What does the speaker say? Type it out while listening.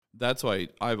that's why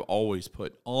I've always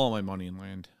put all my money in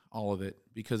land, all of it,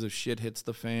 because if shit hits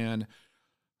the fan,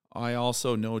 I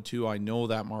also know too, I know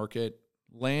that market.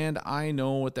 Land, I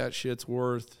know what that shit's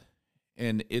worth,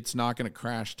 and it's not going to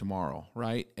crash tomorrow,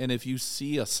 right? And if you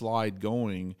see a slide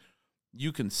going,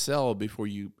 you can sell before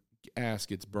you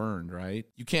ask it's burned, right?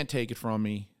 You can't take it from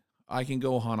me. I can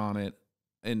go hunt on it,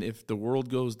 and if the world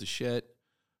goes to shit,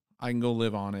 I can go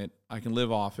live on it. I can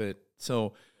live off it.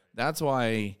 So that's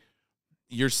why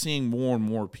you're seeing more and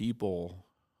more people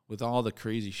with all the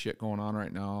crazy shit going on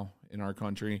right now in our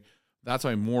country. That's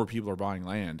why more people are buying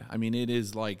land. I mean, it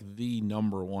is like the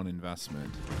number one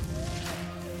investment.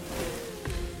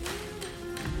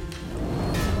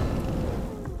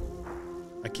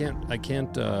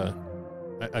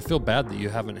 I feel bad that you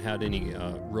haven't had any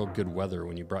real good weather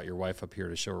when you brought your wife up here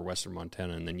to show her Western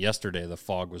Montana. And then yesterday the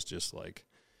fog was just like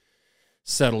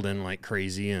settled in like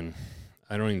crazy. And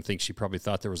I don't even think she probably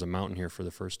thought there was a mountain here for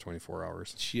the first 24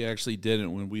 hours. She actually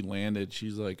didn't. When we landed,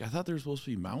 she's like, I thought there were supposed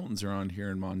to be mountains around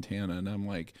here in Montana. And I'm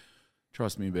like,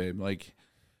 trust me, babe. Like,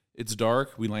 it's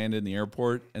dark. We landed in the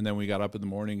airport, and then we got up in the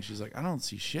morning. She's like, I don't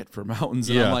see shit for mountains.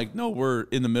 And I'm like, no, we're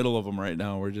in the middle of them right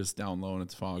now. We're just down low, and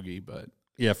it's foggy. But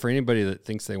yeah, for anybody that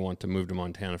thinks they want to move to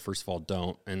Montana, first of all,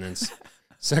 don't. And then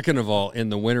second of all, in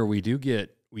the winter, we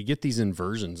get these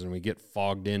inversions, and we get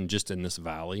fogged in just in this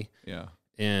valley. Yeah.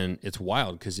 And it's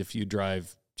wild because if you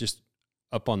drive just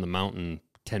up on the mountain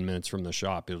 10 minutes from the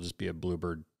shop, it'll just be a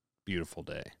bluebird, beautiful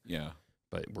day. Yeah.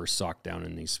 But we're socked down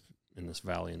in this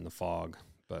valley in the fog.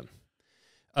 But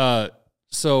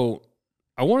so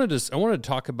I wanted to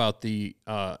talk about the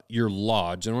your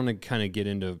lodge. I want to kind of get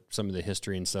into some of the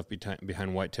history and stuff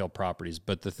behind Whitetail Properties.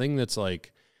 But the thing that's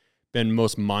like been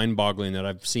most mind-boggling that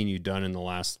I've seen you done in the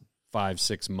last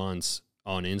 5-6 months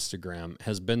on Instagram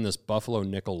has been this Buffalo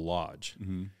Nickel Lodge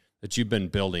that you've been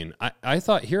building. I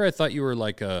thought you were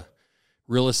like a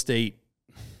real estate,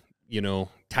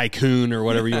 tycoon or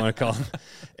whatever you want to call him.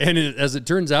 And as it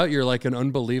turns out, you're like an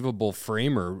unbelievable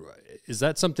framer. Is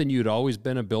that something you'd always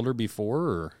been a builder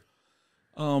before?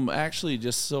 Or? Actually,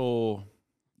 just so,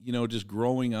 just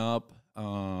growing up,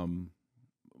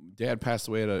 Dad passed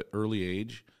away at an early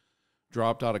age,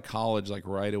 dropped out of college like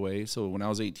right away. So when I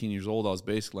was 18 years old, I was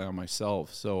basically on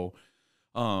myself. So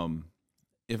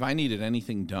if I needed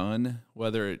anything done,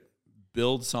 whether it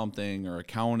build something or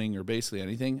accounting or basically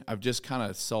anything, I've just kind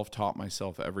of self-taught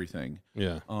myself everything.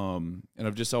 Yeah. And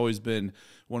I've just always been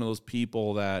one of those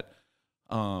people that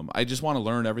I just want to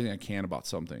learn everything I can about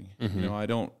something. Mm-hmm.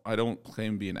 I don't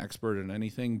claim to be an expert in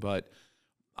anything, but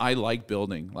I like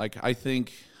building. Like, I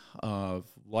think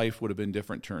life would have been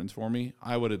different turns for me.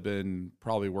 I would have been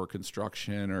probably work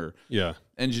construction or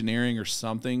engineering or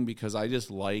something, because I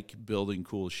just like building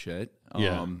cool shit.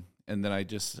 And then I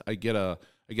get a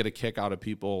kick out of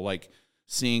people like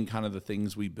seeing kind of the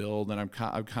things we build. And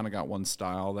I've kind of got one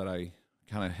style that I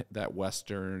kind of, that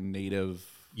Western native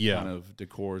kind of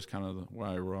decor is kind of what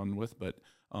I run with. But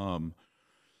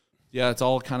it's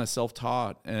all kind of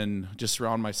self-taught, and just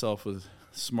surround myself with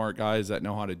smart guys that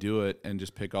know how to do it and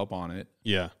just pick up on it.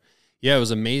 Yeah. Yeah. It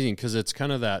was amazing, because it's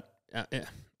kind of that,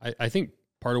 I think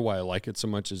part of why I like it so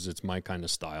much is it's my kind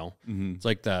of style. Mm-hmm. It's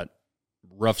like that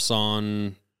rough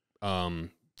sawn, kind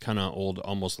of old,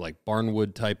 almost like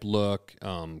barnwood type look,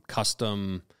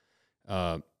 custom.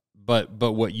 But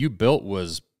what you built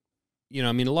was,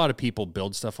 a lot of people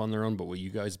build stuff on their own, but what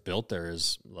you guys built there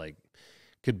is like,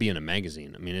 could be in a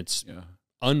magazine. I mean, it's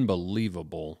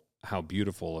unbelievable how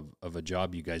beautiful of a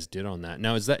job you guys did on that.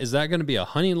 Now, is that going to be a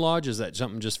hunting lodge? Is that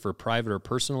something just for private or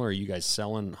personal? Or are you guys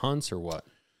selling hunts or what?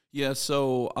 Yeah.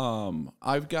 So,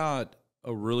 I've got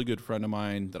a really good friend of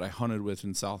mine that I hunted with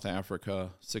in South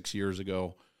Africa 6 years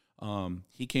ago.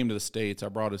 He came to the States. I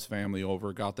brought his family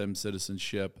over, got them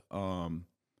citizenship,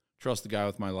 trust the guy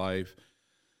with my life.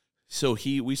 So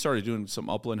we started doing some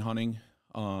upland hunting.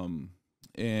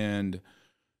 And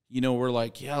we're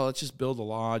like, let's just build a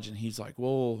lodge. And he's like,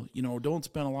 well, don't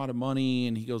spend a lot of money.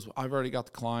 And he goes, I've already got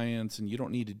the clients and you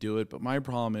don't need to do it. But my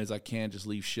problem is I can't just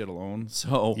leave shit alone.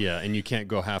 So yeah. And you can't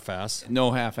go half-ass.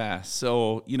 No half-ass.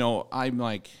 So,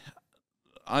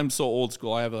 I'm so old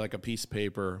school. I have like a piece of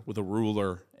paper with a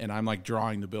ruler and I'm like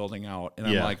drawing the building out. And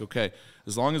I'm like, okay,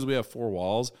 as long as we have 4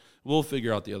 walls, we'll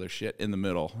figure out the other shit in the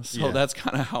middle. So that's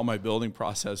kind of how my building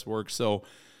process works. So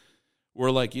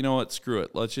we're like, you know what, screw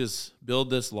it. Let's just build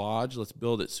this lodge. Let's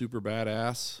build it super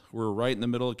badass. We're right in the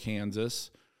middle of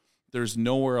Kansas. There's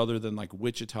nowhere other than like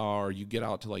Wichita, or you get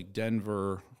out to like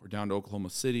Denver or down to Oklahoma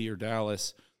City or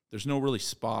Dallas. There's no really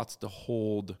spots to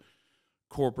hold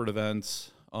corporate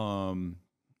events.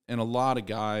 And a lot of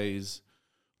guys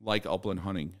like upland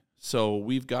hunting. So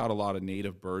we've got a lot of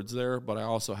native birds there, but I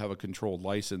also have a controlled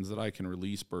license that I can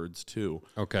release birds too.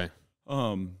 Okay.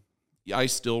 I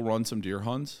still run some deer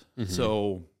hunts.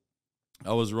 So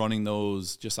I was running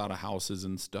those just out of houses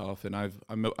and stuff, and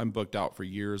I'm booked out for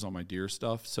years on my deer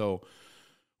stuff. So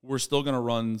we're still going to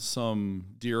run some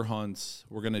deer hunts.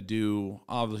 We're going to do,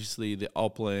 obviously, the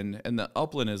upland. And the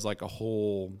upland is like a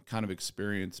whole kind of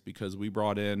experience because we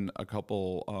brought in a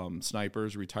couple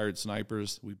snipers, retired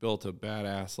snipers. We built a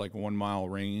badass, like 1 mile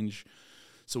range.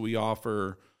 So we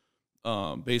offer,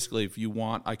 basically, if you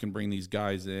want, I can bring these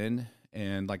guys in.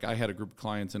 And like I had a group of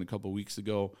clients in a couple of weeks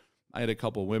ago. I had a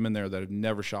couple of women there that have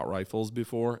never shot rifles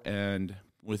before. And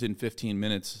within 15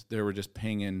 minutes, they were just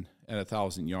pinging at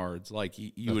 1,000 yards. Like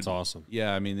That's awesome.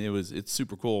 Yeah, I mean, it's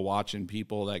super cool watching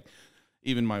people. Like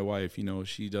even my wife, you know,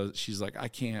 she's like, I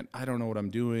don't know what I'm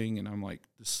doing. And I'm like,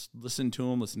 just listen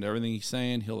to him, listen to everything he's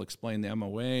saying. He'll explain the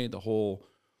MOA, the whole,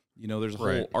 you know, there's a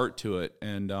whole art to it.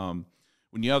 And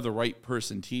when you have the right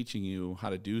person teaching you how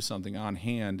to do something on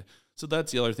hand. So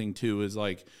that's the other thing too, is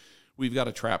like, we've got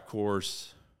a trap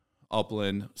course,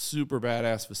 upland, super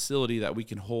badass facility that we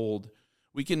can hold.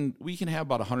 We can have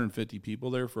about 150 people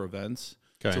there for events.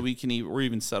 Okay. So we're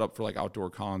even set up for like outdoor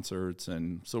concerts.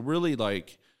 And so really,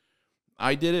 like,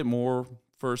 I did it more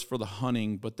first for the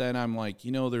hunting, but then I'm like,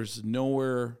 you know, there's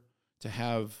nowhere to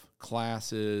have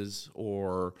classes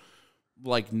or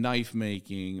like knife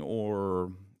making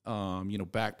or you know,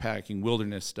 backpacking,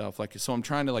 wilderness stuff. Like, so I'm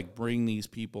trying to like bring these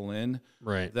people in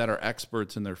that are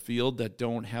experts in their field that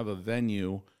don't have a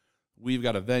venue. We've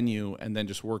got a venue, and then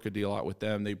just work a deal out with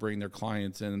them. They bring their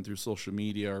clients in through social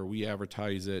media, or we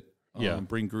advertise it,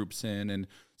 bring groups in. And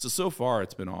so far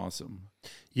it's been awesome.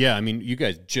 Yeah. I mean, you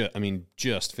guys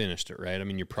just finished it, right? I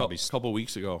mean, you're probably a couple of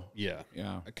weeks ago. Yeah.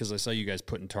 Cause I saw you guys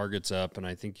putting targets up, and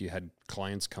I think you had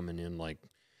clients coming in like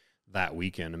that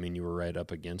weekend. I mean, you were right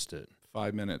up against it.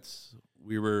 5 minutes.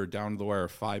 We were down to the wire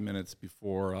 5 minutes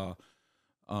before,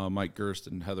 Mike Gerst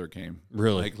and Heather came.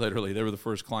 Really? Like literally, they were the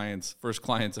first clients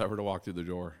ever to walk through the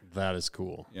door. That is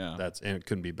cool. Yeah. And it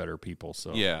couldn't be better people.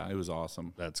 So yeah, it was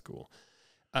awesome. That's cool.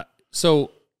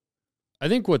 So I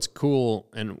think what's cool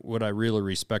and what I really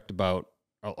respect about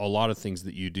a lot of things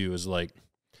that you do is like,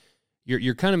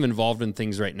 you're kind of involved in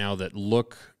things right now that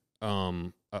look,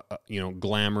 you know,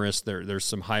 glamorous. There's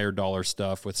some higher dollar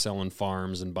stuff with selling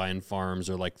farms and buying farms,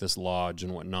 or like this lodge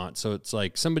and whatnot. So it's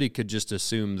like somebody could just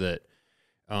assume that,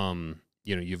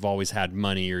 you know, you've always had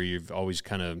money, or you've always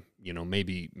kind of, you know,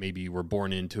 maybe you were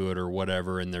born into it or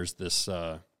whatever. And there's this,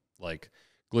 like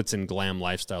glitz and glam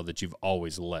lifestyle that you've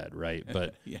always led. Right.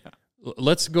 But yeah,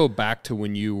 let's go back to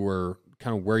when you were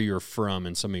kind of where you're from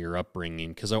and some of your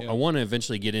upbringing. Cause I want to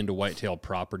eventually get into whitetail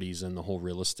properties and the whole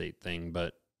real estate thing.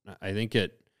 But I think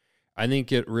it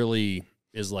really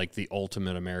is like the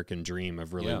ultimate American dream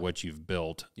of really what you've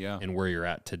built and where you're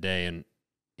at today.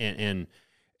 And,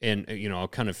 you know, I'll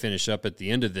kind of finish up at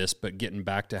the end of this, but getting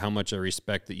back to how much I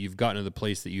respect that you've gotten to the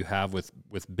place that you have with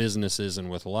businesses and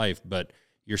with life, but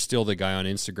you're still the guy on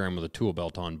Instagram with a tool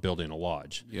belt on building a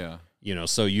lodge. Yeah. You know,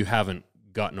 so you haven't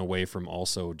gotten away from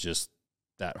also just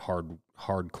that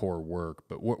hardcore work.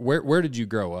 But where did you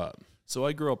grow up? So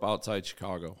I grew up outside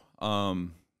Chicago.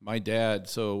 My dad,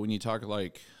 so when you talk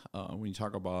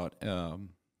about,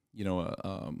 you know,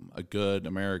 a good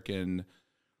American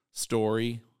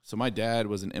story. So my dad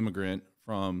was an immigrant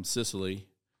from Sicily,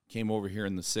 came over here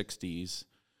in the 60s,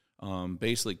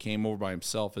 basically came over by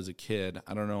himself as a kid.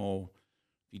 I don't know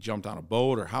if he jumped on a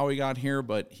boat or how he got here,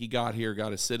 but he got here,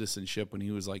 got his citizenship when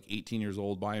he was like 18 years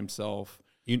old by himself.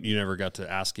 You never got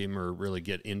to ask him or really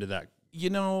get into that? You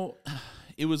know,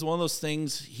 it was one of those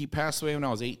things. He passed away when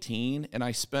I was 18, and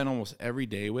I spent almost every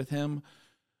day with him.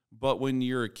 But when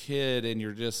you're a kid and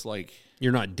you're just like...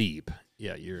 You're not deep.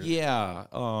 Yeah, Yeah.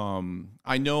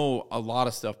 I know a lot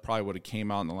of stuff probably would have came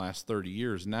out in the last 30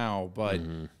 years now, but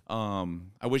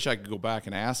I wish I could go back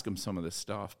and ask him some of this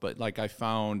stuff. But like I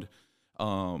found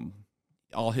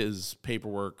all his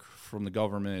paperwork from the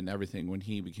government and everything when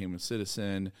he became a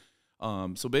citizen.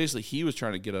 So basically he was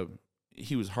trying to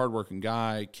he was a hardworking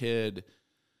guy, kid,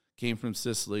 came from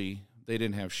Sicily. They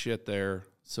didn't have shit there.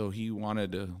 So he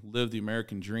wanted to live the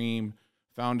American dream,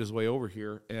 found his way over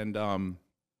here, and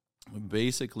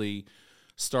basically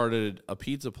started a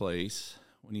pizza place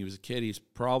when he was a kid. He's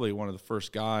probably one of the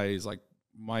first guys, like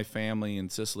my family in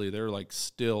Sicily, they're like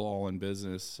still all in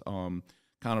business.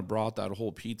 Kind of brought that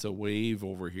whole pizza wave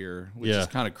over here, which is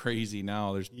kind of crazy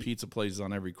now. There's pizza places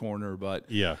on every corner, but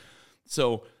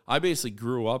so I basically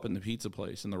grew up in the pizza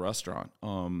place, in the restaurant.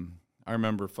 I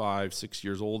remember 5-6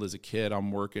 years old as a kid,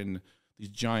 I'm working these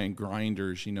giant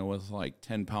grinders, you know, with like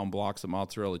 10-pound blocks of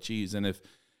mozzarella cheese. And if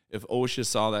if OSHA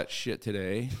saw that shit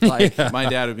today, like my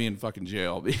dad would be in fucking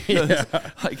jail because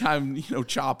like I'm,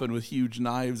 chopping with huge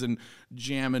knives and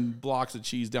jamming blocks of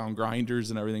cheese down grinders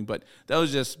and everything. But that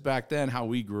was just back then how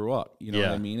we grew up. You know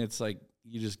what I mean? It's like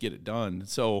you just get it done.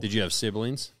 So did you have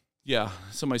siblings? Yeah.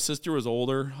 So my sister was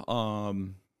older,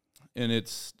 and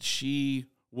she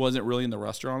wasn't really in the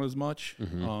restaurant as much.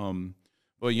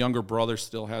 But a younger brother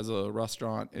still has a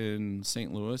restaurant in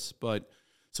St. Louis. But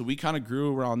so we kind of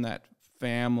grew around that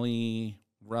family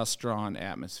restaurant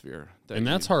atmosphere. And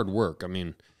that's hard work. I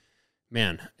mean,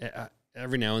 man,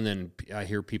 every now and then I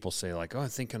hear people say like, "Oh, I'm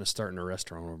thinking of starting a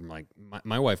restaurant." I'm like,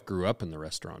 my wife grew up in the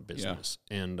restaurant business,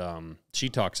 and she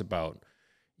talks about,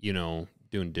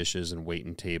 doing dishes and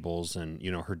waiting tables, and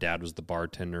her dad was the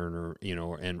bartender,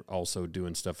 and and also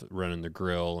doing stuff, running the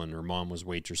grill, and her mom was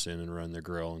waitressing and running the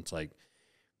grill. And it's like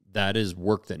that is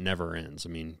work that never ends. I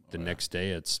mean, the next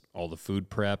day it's all the food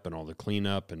prep and all the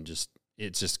cleanup, and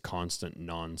it's just constant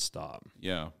nonstop.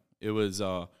 Yeah, it was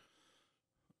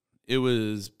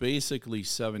basically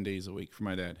 7 days a week for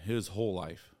my dad, his whole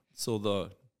life. So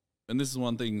and this is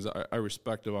one thing I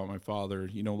respect about my father,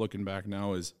 looking back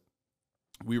now, is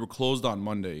we were closed on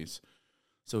Mondays.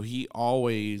 So he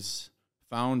always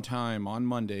found time on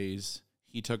Mondays.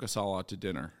 He took us all out to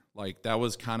dinner. Like that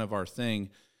was kind of our thing.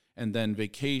 And then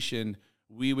vacation,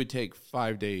 we would take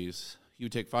 5 days. He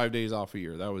would take 5 days off a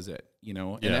year. That was it,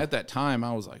 And at that time,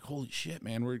 I was like, holy shit,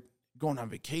 man, we're going on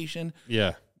vacation.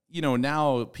 Yeah.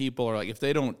 Now people are like, if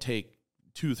they don't take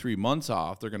 2-3 months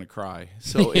off, they're going to cry.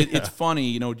 So it's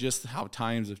funny, just how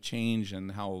times have changed and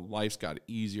how life's got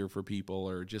easier for people,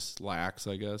 or just lax,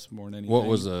 I guess, more than anything. What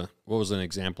was an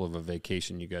example of a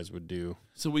vacation you guys would do?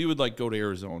 So we would go to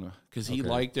Arizona because he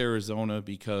liked Arizona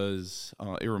because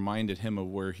it reminded him of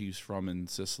where he's from in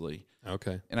Sicily.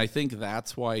 Okay. And I think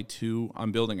that's why too,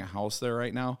 I'm building a house there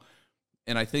right now.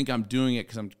 And I think I'm doing it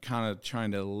because I'm kind of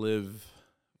trying to live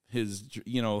his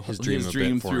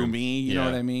dream through me, you know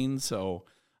what I mean? So,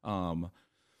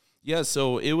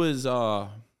 so it was,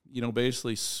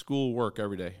 basically school work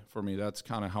every day for me. That's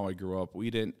kind of how I grew up. We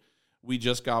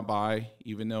just got by,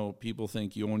 even though people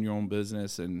think you own your own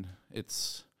business, and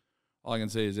all I can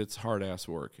say is it's hard ass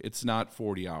work. It's not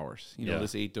 40 hours,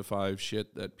 this 8 to 5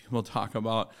 shit that people talk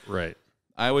about. Right.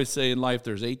 I always say in life,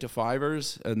 there's 8 to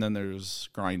 5ers and then there's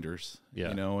grinders,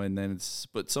 and then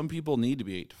but some people need to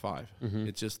be 8 to 5.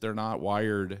 It's just, they're not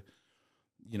wired,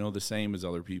 the same as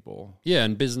other people. Yeah.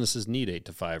 And businesses need 8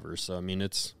 to 5ers. So, I mean,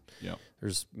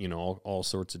 there's, all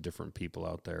sorts of different people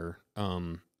out there.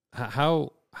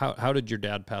 How did your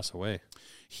dad pass away?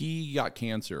 He got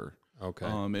cancer. Okay.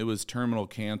 It was terminal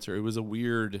cancer. It was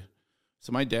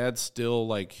so my dad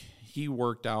still he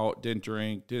worked out, didn't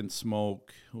drink, didn't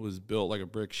smoke, was built like a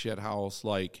brick shit house,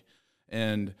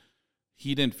 and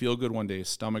he didn't feel good one day. His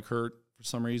stomach hurt for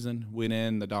some reason. Went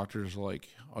in, the doctors were like,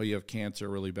 "Oh, you have cancer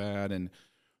really bad." And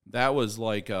that was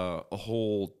like a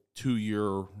whole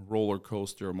 2-year roller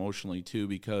coaster emotionally too,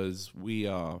 because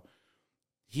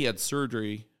he had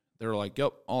surgery. They were like,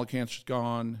 "Yep, all the cancer's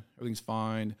gone, everything's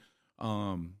fine."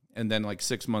 And then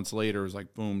 6 months later, it was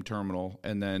boom, terminal.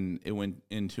 And then it went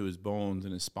into his bones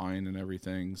and his spine and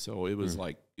everything. So it was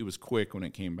it was quick when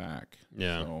it came back.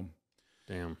 Yeah. So,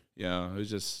 damn. Yeah. It was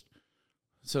just,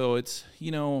 so it's,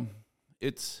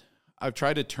 I've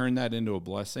tried to turn that into a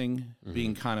blessing,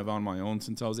 being kind of on my own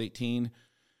since I was 18,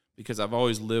 because I've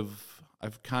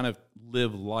kind of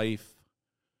lived life.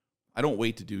 I don't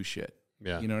wait to do shit.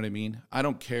 Yeah. You know what I mean? I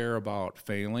don't care about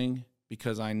failing,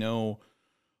 because I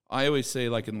always say,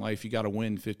 in life, you got to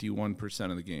win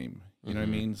 51% of the game. You know what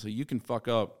I mean? So you can fuck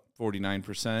up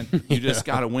 49%. You just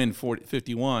got to win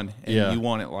 51, and you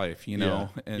won at life,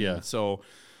 And so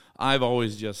I've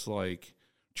always just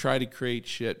try to create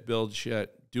shit, build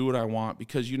shit, do what I want,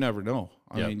 because you never know.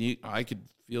 I mean, I could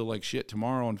feel like shit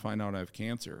tomorrow and find out I have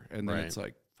cancer. And then it's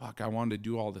fuck, I wanted to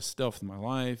do all this stuff in my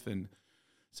life. And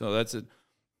so that's it.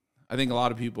 I think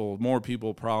more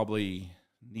people probably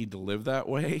need to live that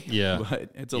way. Yeah.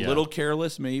 But it's a little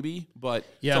careless maybe, but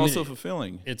it's also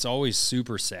fulfilling. It's always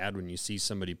super sad when you see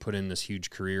somebody put in this huge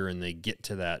career and they get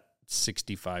to that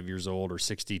 65 years old or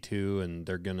 62 and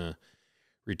they're going to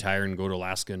retire and go to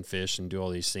Alaska and fish and do all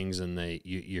these things. And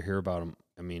you hear about them.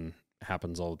 I mean, it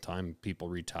happens all the time. People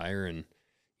retire and,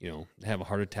 have a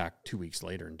heart attack 2 weeks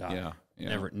later and die.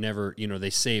 Yeah. Never, they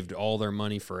saved all their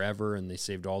money forever and they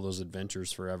saved all those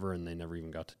adventures forever and they never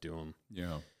even got to do them.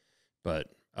 Yeah. But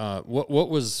what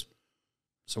was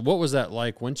that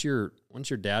like once your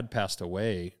dad passed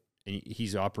away and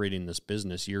he's operating this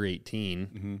business? You're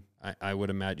 18. I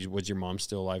would imagine, was your mom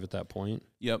still alive at that point?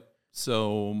 Yep.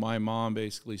 So my mom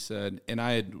basically said, and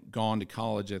I had gone to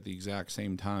college at the exact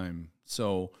same time.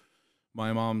 So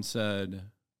my mom said,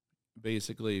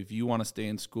 basically, if you want to stay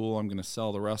in school, I'm going to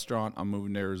sell the restaurant. I'm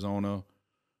moving to Arizona,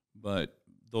 but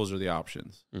those are the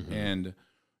options. Mm-hmm. And,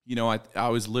 you know, I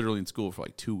was literally in school for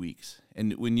like 2 weeks.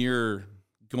 And when you're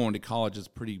going to college, it's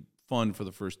pretty fun for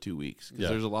the first 2 weeks because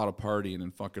there's a lot of partying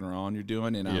and fucking around you're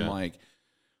doing. And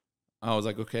I was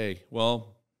like, okay,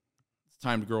 well, it's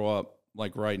time to grow up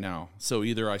like right now. So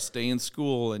either I stay in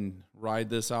school and ride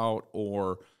this out,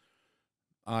 or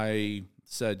I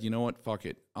said, you know what, fuck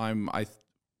it. I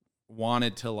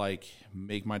wanted to like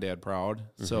make my dad proud.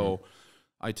 Mm-hmm. So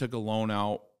I took a loan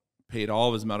out, paid all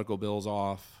of his medical bills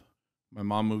off. My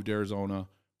mom moved to Arizona,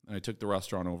 and I took the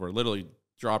restaurant over. Literally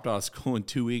dropped out of school in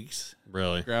 2 weeks.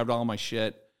 Really? Grabbed all my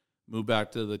shit, moved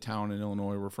back to the town in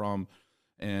Illinois we're from,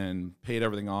 and paid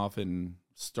everything off and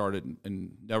started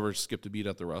and never skipped a beat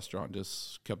at the restaurant.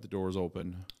 Just kept the doors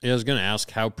open. Yeah, I was going to ask,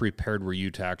 how prepared were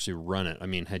you to actually run it? I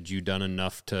mean, had you done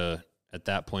enough to, at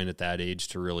that point, at that age,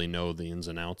 to really know the ins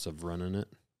and outs of running it?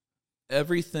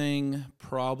 Everything,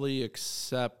 probably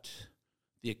except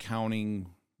the accounting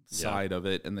side of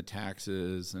it and the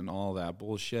taxes and all that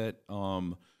bullshit.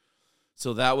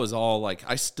 So that was all like,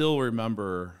 I still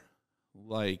remember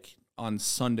like on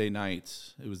Sunday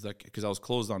nights, it was like, because I was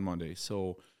closed on Monday.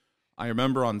 So I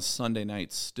remember on Sunday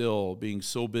nights still being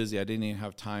so busy, I didn't even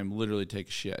have time literally to take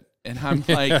a shit. And I'm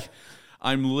like,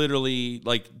 I'm literally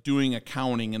like doing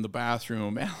accounting in the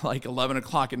bathroom at like 11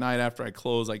 o'clock at night after I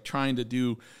close, like trying to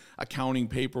do accounting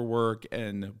paperwork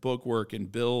and bookwork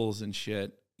and bills and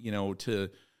shit, you know,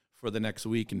 for the next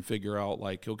week and figure out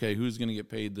like, okay, who's going to get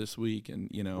paid this week? And,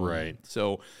 you know, right.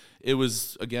 So it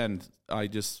was, again,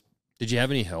 did you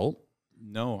have any help?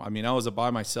 No, I mean, I was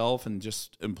by myself and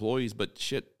just employees, but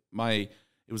shit, it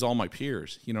was all my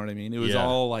peers. You know what I mean? It was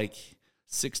all like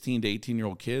 16 to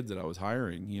 18-year-old kids that I was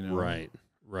hiring, you know?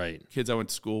 Right. Kids I went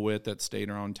to school with that stayed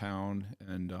around town.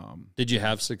 And, did you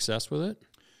have success with it?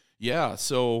 Yeah.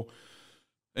 So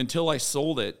until I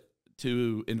sold it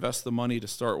to invest the money to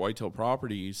start Whitetail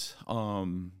Properties,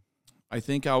 I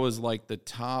think I was like the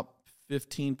top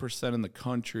 15% in the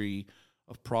country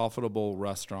of profitable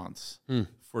restaurants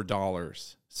for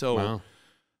dollars. So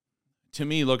to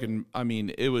me,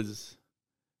 it was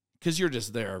because you're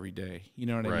just there every day. You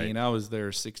know what I mean? I was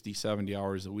there 60, 70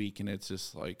 hours a week, and it's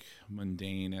just like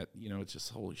mundane it's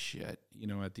just holy shit,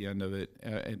 at the end of it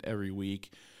every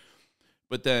week.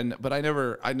 But I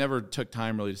never took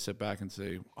time really to sit back and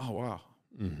say, oh, wow.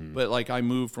 Mm-hmm. But like I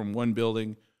moved from one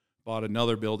building, bought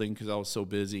another building because I was so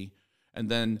busy. And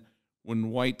then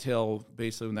when Whitetail,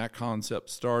 basically when that concept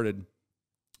started,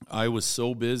 I was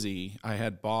so busy.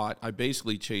 I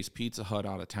basically chased Pizza Hut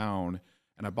out of town,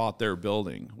 and I bought their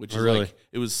building, which is like,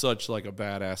 it was such like a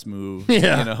badass move,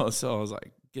 So I was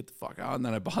like, get the fuck out. And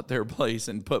then I bought their place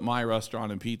and put my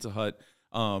restaurant in Pizza Hut.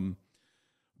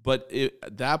 But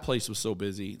that place was so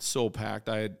busy, so packed.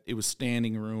 It was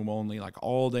standing room only, like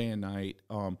all day and night.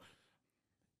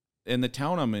 And the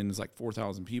town I'm in is like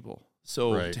 4,000 people.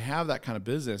 So to have that kind of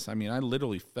business, I mean, I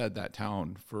literally fed that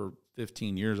town for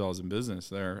 15 years. I was in business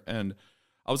there, and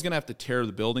I was going to have to tear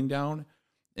the building down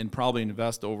and probably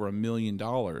invest over $1 million.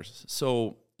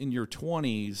 So in your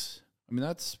 20s, I mean,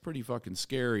 that's pretty fucking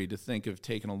scary to think of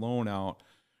taking a loan out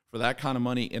for that kind of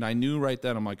money. And I knew right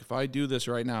then, I'm like, if I do this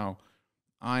right now,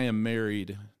 I am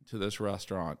married to this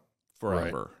restaurant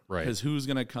forever. Right. Because who's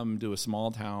going to come to a small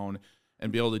town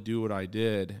and be able to do what I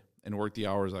did and work the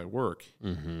hours I work?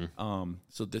 Mm-hmm.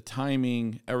 So the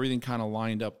timing, everything kind of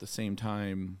lined up the same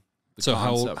time. So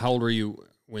how old were you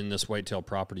when this Whitetail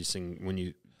Properties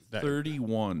thing,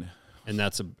 31. And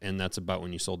that's about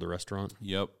when you sold the restaurant?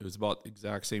 Yep. It was about the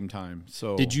exact same time.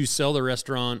 So did you sell the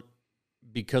restaurant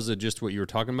because of just what you were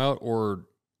talking about, or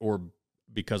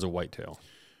because of Whitetail?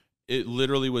 It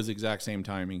literally was exact same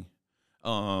timing.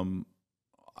 So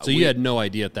you had no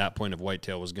idea at that point if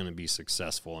Whitetail was going to be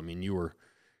successful. I mean, you were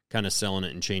kind of selling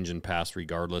it and changing past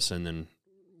regardless, and then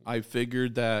I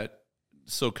figured that.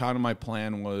 So kind of my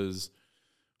plan was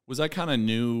I kind of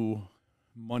knew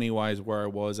money-wise where I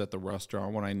was at the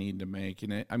restaurant, what I needed to make.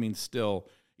 And I mean, still,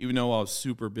 even though I was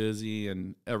super busy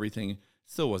and everything,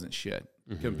 still wasn't shit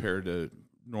compared to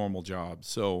normal jobs.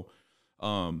 So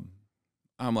I'm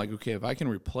like, okay, if I can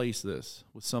replace this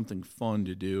with something fun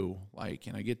to do, like,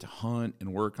 and I get to hunt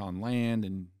and work on land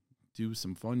and do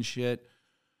some fun shit,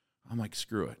 I'm like,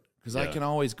 screw it. Because I can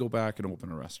always go back and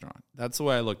open a restaurant. That's the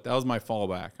way I looked. That was my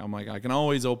fallback. I'm like, I can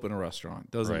always open a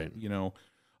restaurant.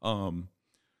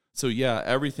 So yeah,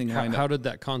 everything. How did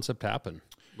that concept happen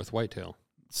with Whitetail?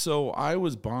 So I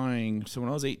was buying. So when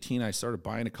I was 18, I started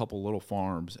buying a couple little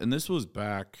farms, and this was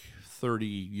back 30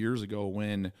 years ago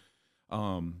when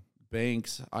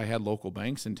banks, I had local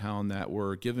banks in town that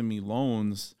were giving me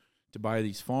loans to buy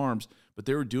these farms, but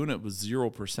they were doing it with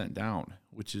 0% down,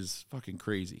 which is fucking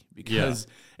crazy because,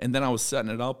 and then I was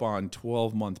setting it up on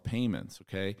 12-month payments.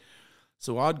 Okay.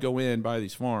 So I'd go in, buy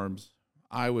these farms.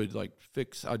 I would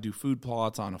I'd do food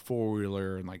plots on a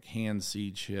 4-wheeler and like hand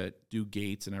seed shit, do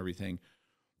gates and everything.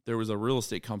 There was a real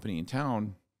estate company in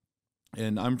town,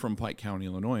 and I'm from Pike County,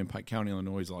 Illinois, and Pike County,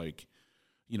 Illinois is like,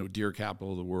 deer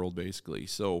capital of the world, basically.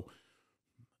 So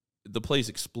the place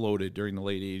exploded during the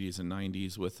late 80s and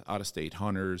 90s with out-of-state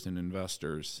hunters and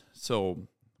investors. So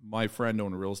my friend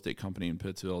owned a real estate company in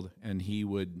Pittsfield, and he'd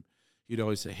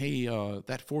always say, hey,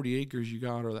 that 40 acres you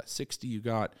got or that 60 you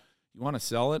got, you want to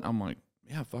sell it? I'm like,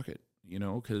 yeah, fuck it,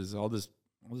 because I'll just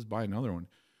buy another one.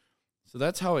 So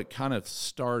that's how it kind of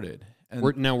started. And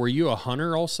were you a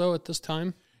hunter also at this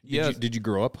time? Yeah. Did you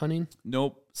grow up hunting?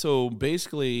 Nope. So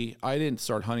basically, I didn't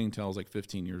start hunting until I was like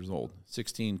 15 years old,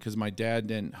 16, because my dad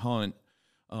didn't hunt.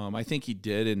 I think he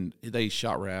did, and they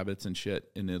shot rabbits and shit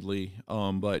in Italy.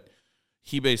 But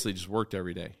he basically just worked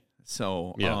every day.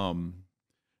 So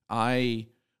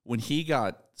when he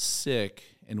got sick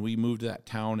and we moved to that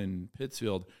town in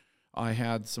Pittsfield, I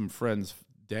had some friends'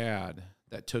 dad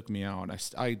that took me out.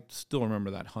 I still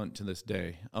remember that hunt to this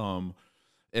day.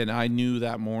 And I knew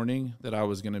that morning that I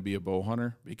was going to be a bow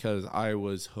hunter because I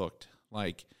was hooked.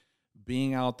 Like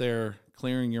being out there,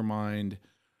 clearing your mind.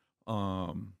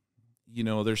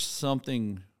 There's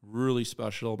something really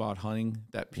special about hunting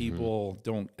that people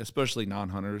don't, especially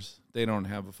non-hunters, they don't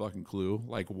have a fucking clue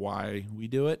like why we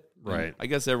do it. Right. And I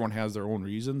guess everyone has their own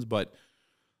reasons, but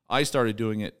I started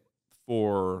doing it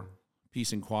for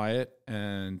peace and quiet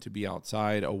and to be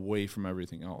outside away from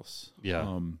everything else.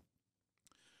 Yeah.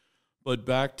 But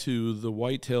back to the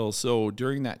whitetail. So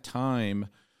during that time,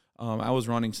 I was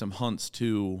running some hunts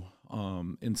too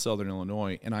in Southern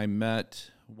Illinois, and I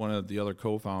met one of the other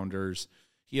co-founders.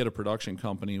 He had a production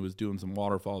company, was doing some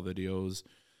waterfowl videos,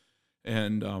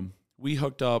 and we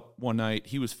hooked up one night.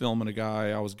 He was filming a guy,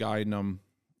 I was guiding him,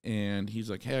 and he's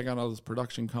like, hey, I got all this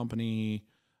production company,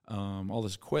 all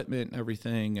this equipment and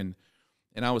everything, and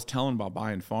I was telling him about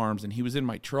buying farms, and he was in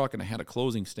my truck, and I had a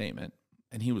closing statement.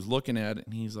 And he was looking at it,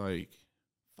 and he's like,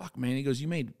 fuck, man. He goes, you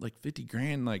made like 50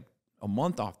 grand like a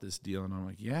month off this deal. And I'm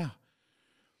like, yeah.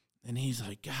 And he's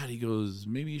like, God, he goes,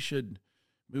 maybe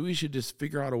we should just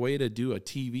figure out a way to do a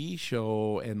TV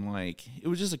show. And like, it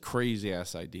was just a crazy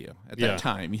ass idea at that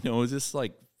time. It was just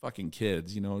like fucking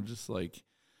kids, just like,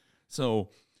 so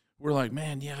we're like,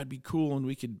 man, yeah, it'd be cool. And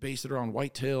we could base it around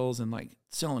whitetails and like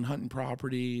selling hunting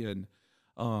property. And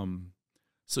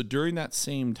so during that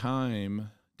same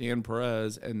time, Dan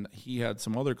Perez, and he had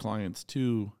some other clients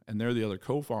too, and they're the other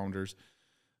co-founders.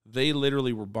 They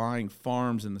literally were buying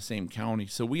farms in the same county.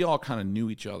 So we all kind of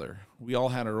knew each other. We all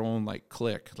had our own like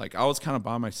clique. Like I was kind of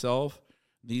by myself.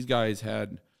 These guys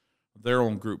had their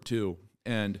own group too.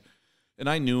 And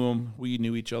I knew them. We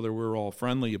knew each other. We were all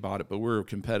friendly about it, but we were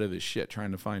competitive as shit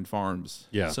trying to find farms.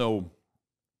 Yeah. So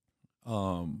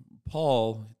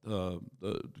Paul, the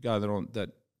guy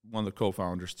that one of the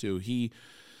co-founders too,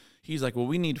 he's like, well,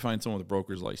 we need to find someone with a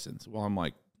broker's license. Well, I'm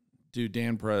like, dude,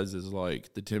 Dan Perez is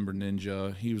like the Timber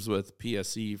Ninja. He was with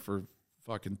PSE for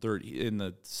fucking 30 in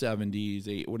the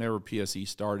 70s, whenever PSE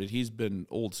started. He's been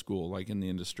old school, like in the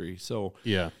industry. So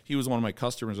yeah, he was one of my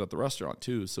customers at the restaurant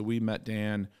too. So we met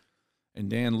Dan, and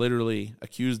Dan literally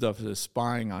accused us of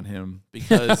spying on him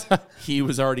because he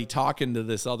was already talking to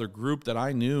this other group that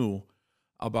I knew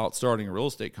about starting a real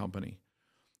estate company.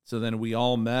 So then we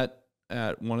all met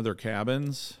at one of their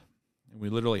cabins. And we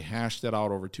literally hashed that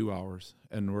out over 2 hours.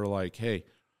 And we're like, hey,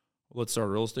 let's start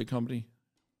a real estate company.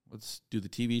 Let's do the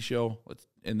TV show.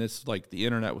 And this, like, the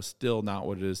internet was still not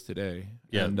what it is today.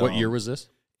 Yeah. And, what year was this?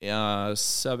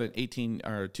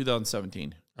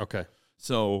 2017. Okay.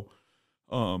 So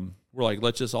we're like,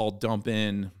 let's just all dump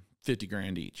in 50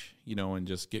 grand each, and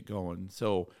just get going.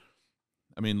 So,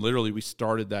 I mean, literally we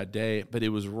started that day, but it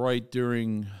was right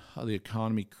during the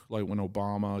economy, like when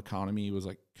Obama economy was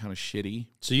like kind of shitty.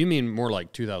 So you mean more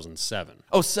like 2007?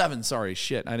 Oh, 7. Sorry.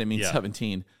 Shit. I didn't mean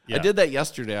 17. Yeah. I did that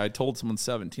yesterday. I told someone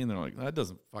 17. They're like, that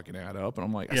doesn't fucking add up. And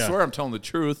I'm like, I swear I'm telling the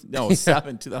truth. No,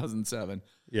 2007.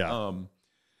 Yeah.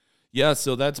 Yeah.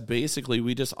 So that's basically,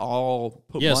 we just all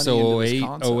put money so into this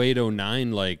concept. 08,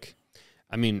 09, like,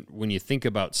 I mean, when you think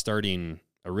about starting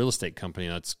a real estate company,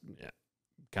 that's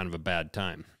kind of a bad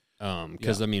time.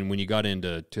 Because I mean, when you got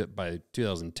into by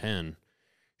 2010,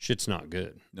 shit's not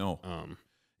good. No.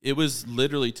 It was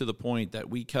literally to the point that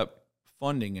we kept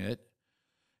funding it,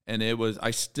 and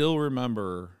I still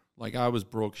remember, like, I was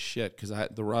broke shit because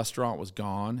the restaurant was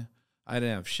gone. I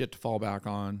didn't have shit to fall back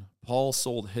on. Paul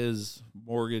sold his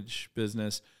mortgage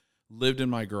business, lived in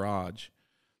my garage.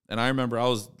 And I remember I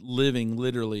was living,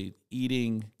 literally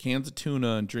eating cans of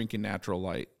tuna and drinking Natural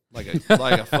Light like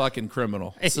a fucking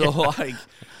criminal. So like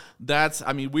that's,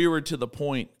 I mean, we were to the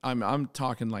point, I'm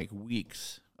talking like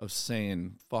weeks of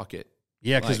saying, fuck it.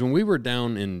 Yeah, because when we were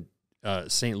down in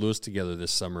St. Louis together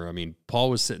this summer, I mean, Paul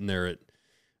was sitting there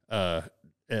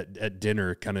at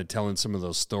dinner kind of telling some of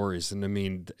those stories. And I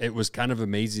mean, it was kind of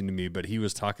amazing to me, but he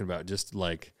was talking about just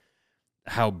like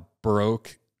how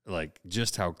broke, like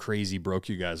just how crazy broke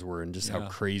you guys were and just how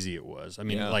crazy it was. I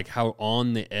mean, like how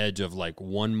on the edge of like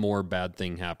one more bad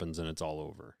thing happens and it's all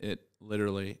over. It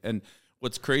literally. And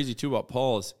what's crazy too about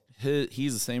Paul is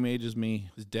he's the same age as me.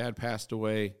 His dad passed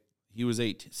away. He was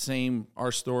 8.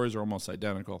 Our stories are almost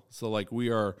identical. So like we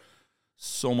are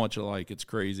so much alike. It's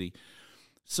crazy.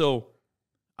 So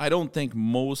I don't think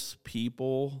most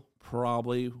people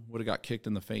probably would have got kicked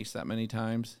in the face that many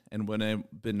times and wouldn't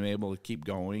have been able to keep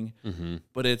going. Mm-hmm.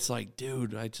 But it's like,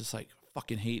 dude, I just like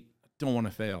fucking hate, don't want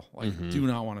to fail. Like, do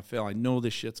not want to fail. I know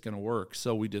this shit's going to work.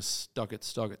 So we just stuck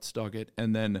it.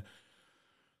 And then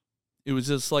it was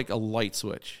just like a light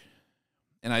switch.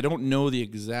 And I don't know the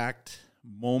exact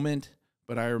moment,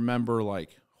 but I remember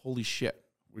like, holy shit,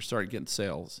 we started getting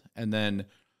sales. And then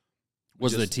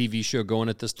was the TV show going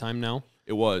at this time now?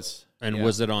 It was. And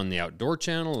was it on the Outdoor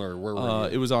Channel or where were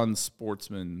you? It was on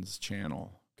Sportsman's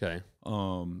Channel. Okay.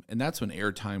 And that's when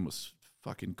airtime was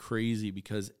fucking crazy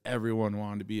because everyone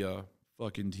wanted to be a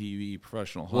fucking TV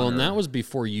professional hunter. Well, and that was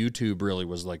before YouTube really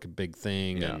was like a big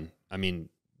thing. Yeah. And I mean,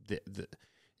 the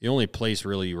only place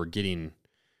really you were getting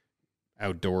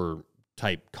outdoor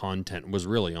type content was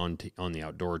really on the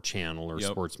Outdoor Channel or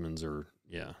Sportsman's or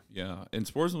Yeah. And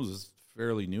Sportsman's was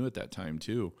fairly new at that time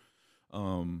too.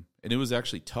 And it was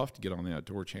actually tough to get on the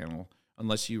Outdoor Channel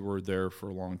unless you were there for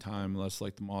a long time, unless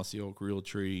like the Mossy Oak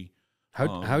Realtree.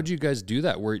 How'd you guys do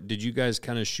that? Did you guys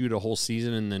kind of shoot a whole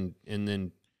season and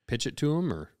then pitch it to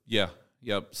them or? Yeah.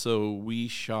 Yep. So we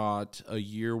shot a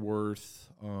year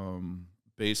worth.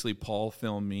 Basically Paul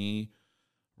filmed me,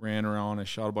 ran around. I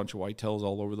shot a bunch of whitetails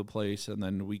all over the place. And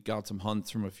then we got some hunts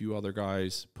from a few other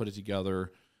guys, put it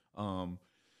together.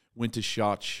 Went to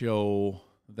SHOT Show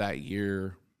that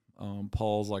year.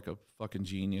 Paul's like a fucking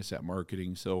genius at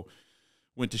marketing. So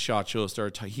went to SHOT Show,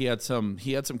 he had some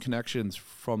connections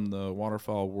from the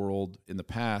waterfowl world in the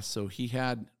past. So he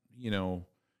had,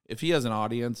 if he has an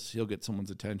audience, he'll get someone's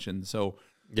attention. So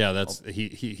yeah,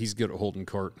 he's good at holding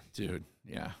court. Dude,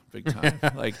 yeah, big time.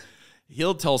 Like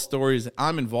he'll tell stories that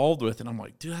I'm involved with and I'm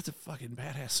like, dude, that's a fucking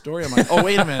badass story. I'm like, oh,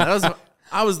 wait a minute.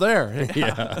 I was there.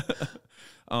 Yeah.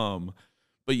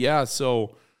 But yeah,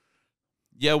 so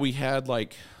yeah, we had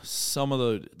like some of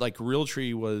the like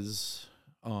Realtree was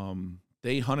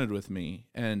they hunted with me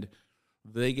and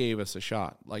they gave us a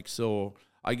shot. Like so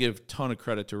I give ton of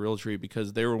credit to Realtree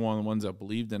because they were one of the ones that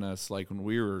believed in us like when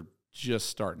we were just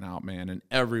starting out, man, and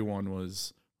everyone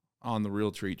was on the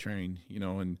Realtree train,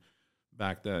 and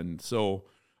back then. So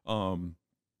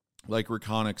like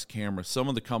Reconyx Camera, some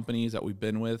of the companies that we've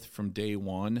been with from day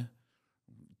one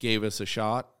gave us a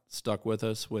shot. Stuck with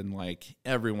us when like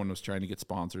everyone was trying to get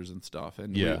sponsors and stuff,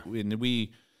 and we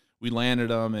landed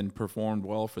them and performed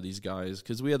well for these guys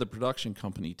because we had the production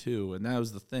company too, and that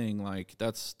was the thing. Like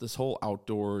that's this whole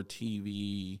outdoor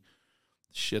TV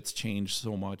shit's changed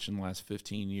so much in the last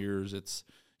 15 years. It's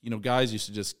guys used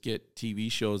to just get TV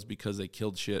shows because they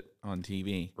killed shit on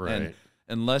TV, right? And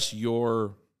unless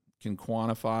can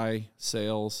quantify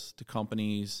sales to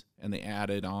companies and the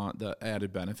added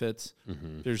benefits,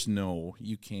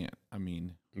 you can't. I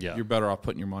mean, you're better off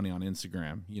putting your money on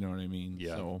Instagram. You know what I mean?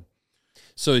 Yeah.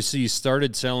 So you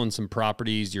started selling some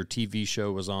properties. Your TV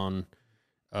show was on.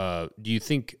 Do you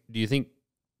think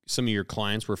some of your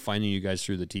clients were finding you guys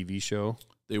through the TV show?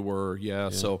 They were, yeah.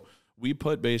 So we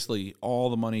put basically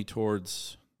all the money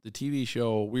towards the TV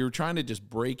show. We were trying to just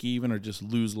break even or just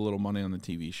lose a little money on the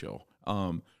TV show.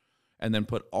 And then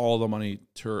put all the money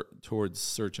towards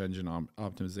search engine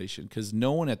optimization. Because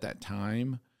no one at that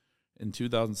time, in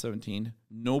 2017,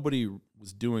 nobody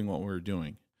was doing what we were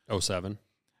doing. 07?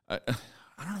 I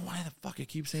don't know why the fuck I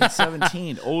keep saying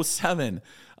 17. 07.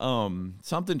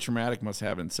 Something traumatic must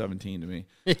have in 17 to me.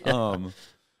 Yeah.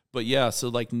 But yeah, so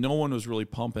like no one was really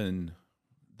pumping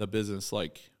the business.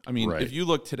 Like, I mean, if you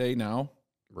look today now.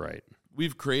 Right.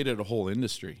 We've created a whole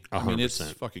industry. 100%. I mean, it's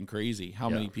fucking crazy how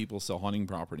many people sell hunting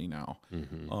property now.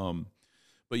 Mm-hmm.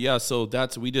 But yeah, so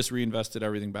we just reinvested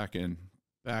everything back in,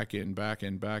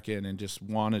 and just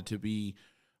wanted to be,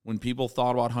 when people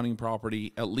thought about hunting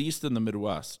property, at least in the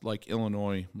Midwest, like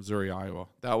Illinois, Missouri, Iowa,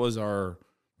 that was our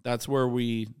that's where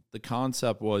the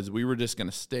concept was we were just going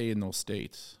to stay in those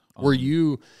states.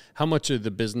 How much of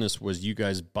the business was you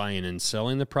guys buying and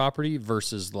selling the property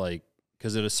versus like,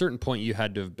 because at a certain point you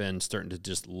had to have been starting to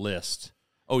just list.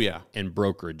 Oh, yeah. And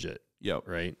brokerage it. Yep.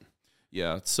 Right?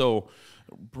 Yeah. So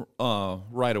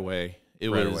right away, it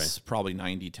was probably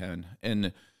 90-10.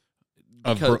 And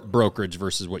brokerage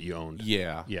versus what you owned.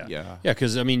 Yeah. Yeah. Yeah. Yeah.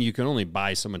 Because, I mean, you can only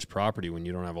buy so much property when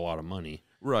you don't have a lot of money.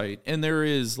 Right. And there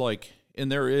is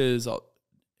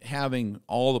having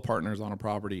all the partners on a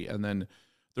property, and then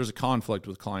there's a conflict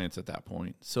with clients at that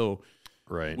point. So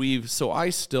right. I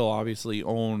still obviously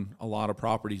own a lot of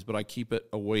properties, but I keep it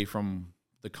away from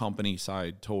the company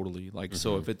side totally. Like,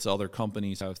 so if it's other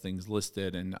companies have things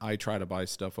listed, and I try to buy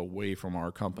stuff away from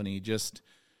our company, just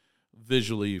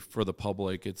visually for the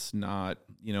public, it's not,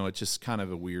 it's just kind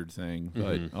of a weird thing.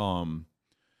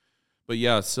 But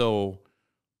yeah, so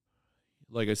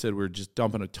like I said, we're just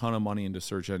dumping a ton of money into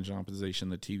search engine optimization,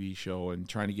 the TV show, and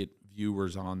trying to get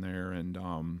viewers on there. And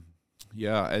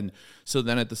and so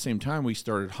then at the same time, we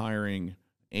started hiring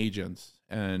agents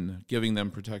and giving them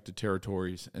protected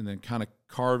territories, and then kind of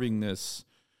carving this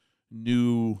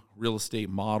new real estate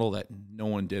model that no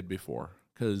one did before.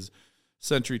 Because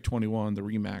Century 21, the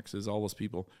Remaxes, all those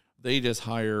people, they just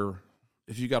hire,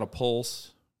 if you got a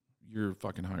pulse, you're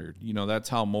fucking hired. That's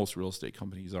how most real estate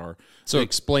companies are. So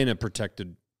explain a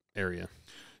protected area.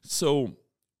 So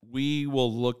we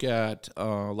will look at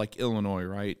like Illinois,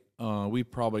 right? We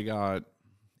probably got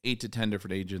 8 to 10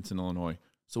 different agents in Illinois.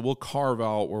 So we'll carve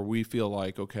out where we feel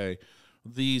like, okay,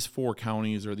 these 4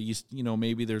 counties, or these,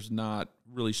 maybe there's not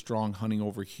really strong hunting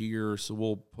over here. So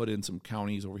we'll put in some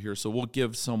counties over here. So we'll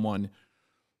give someone,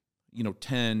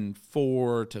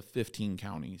 4 to 15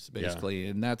 counties basically. Yeah.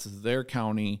 And that's their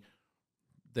county.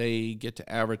 They get to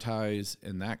advertise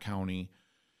in that county.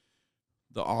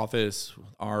 The office,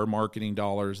 our marketing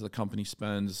dollars, the company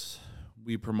spends,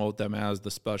 we promote them as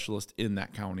the specialist in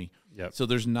that county. Yep. So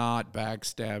there's not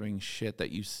backstabbing shit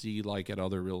that you see like at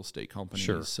other real estate companies.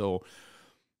 Sure. So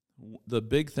the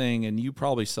big thing, and you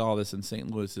probably saw this in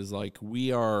St. Louis, is like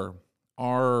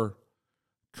our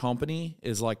company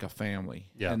is like a family.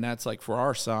 Yeah. And that's like, for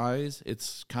our size,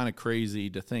 it's kind of crazy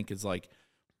to think it's like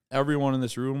everyone in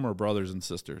this room are brothers and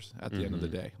sisters at the end of the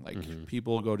day. Like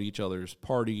people go to each other's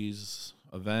parties,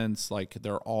 events, like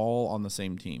they're all on the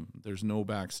same team. There's no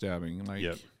backstabbing. Like,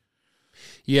 yep.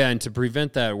 Yeah, and to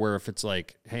prevent that, where if it's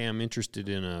like, hey, I'm interested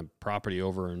in a property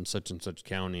over in such and such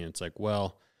county, and it's like,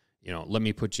 well, let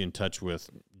me put you in touch with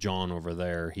John over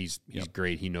there. He's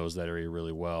great. He knows that area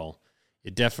really well.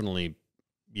 It definitely,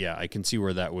 yeah, I can see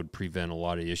where that would prevent a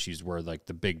lot of issues where like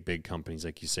the big companies,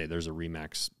 like you say, there's a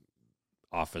Remax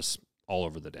office all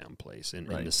over the damn place in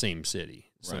the same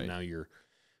city. So now you're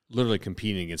literally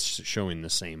competing against showing the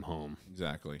same home.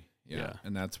 Exactly. Yeah.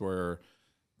 And that's where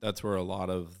a lot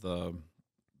of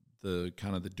the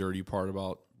kind of the dirty part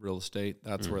about real estate,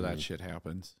 that's where that shit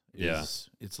happens.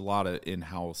 It's a lot of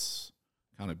in-house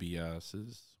kind of BS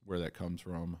is where that comes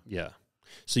from. Yeah.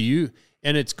 So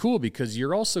and it's cool because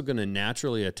you're also going to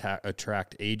naturally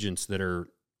attract agents that are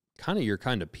kind of your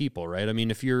kind of people, right? I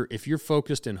mean, if you're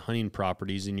focused in hunting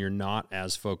properties and you're not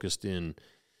as focused in,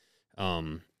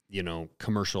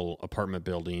 commercial apartment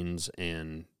buildings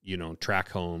and,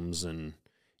 tract homes and,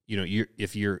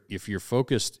 if you're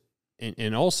focused,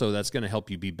 and also that's going to help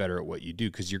you be better at what you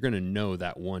do, because you're going to know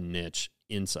that one niche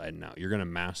inside and out. You're going to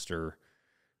master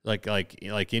like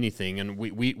anything. And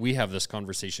we have this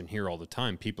conversation here all the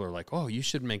time. People are like, oh, you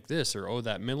should make this, or, oh,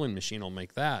 that milling machine will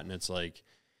make that. And it's like,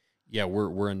 yeah,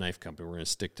 we're a knife company. We're going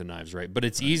to stick to knives, right? But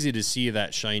it's easy to see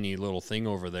that shiny little thing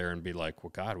over there and be like,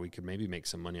 well, God, we could maybe make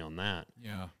some money on that.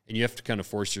 Yeah. And you have to kind of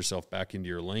force yourself back into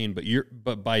your lane.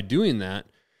 But by doing that,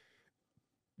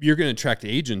 you're going to attract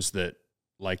agents that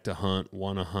like to hunt,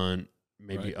 want to hunt,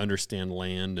 maybe understand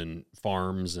land and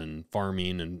farms and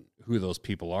farming and who those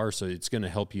people are. So it's going to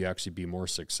help you actually be more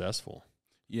successful.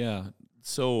 Yeah.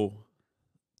 So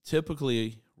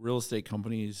typically real estate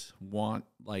companies want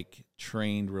like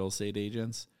trained real estate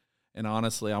agents. And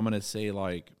honestly, I'm going to say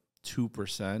like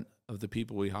 2% of the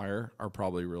people we hire are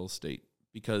probably real estate,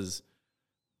 because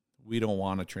we don't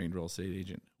want a trained real estate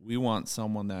agent. We want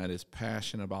someone that is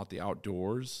passionate about the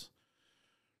outdoors,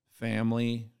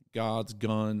 family, God's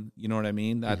gun. You know what I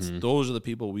mean? Those are the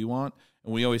people we want.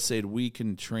 And we always say we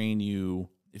can train you.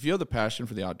 If you have the passion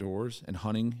for the outdoors and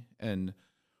hunting and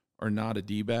are not a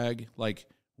D-bag, like,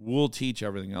 we'll teach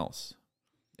everything else.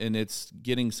 And it's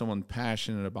getting someone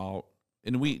passionate about,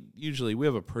 and we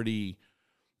have a pretty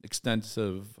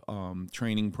extensive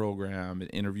training program and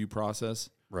interview process.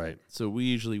 Right. So we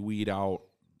usually weed out,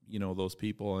 those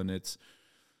people, and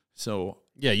So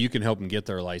yeah, you can help them get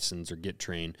their license or get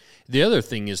trained. The other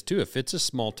thing is too, if it's a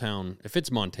small town, if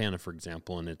it's Montana, for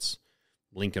example, and it's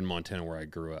Lincoln, Montana, where I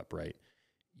grew up, right?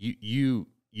 You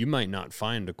might not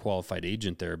find a qualified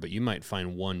agent there, but you might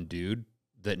find one dude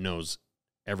that knows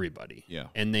everybody. Yeah.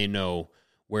 And they know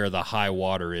where the high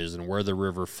water is and where the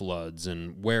river floods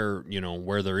and where,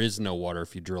 where there is no water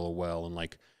if you drill a well, and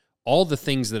like all the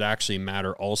things that actually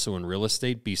matter also in real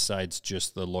estate besides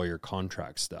just the lawyer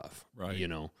contract stuff. Right.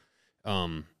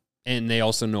 And they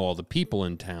also know all the people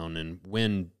in town and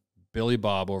when Billy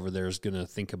Bob over there is going to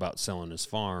think about selling his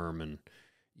farm, and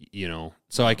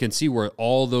so I can see where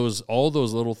all those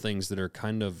little things that are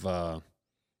kind of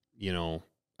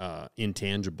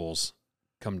intangibles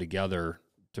come together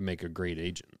to make a great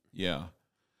agent. Yeah.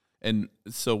 And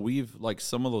so we've, like,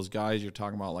 some of those guys you're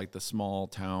talking about, like the small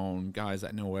town guys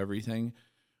that know everything,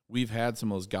 we've had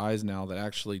some of those guys now that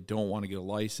actually don't want to get a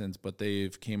license, but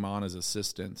they've came on as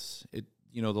assistants. The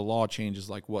law changes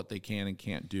like what they can and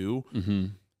can't do. Mm-hmm.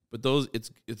 But those,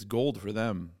 it's gold for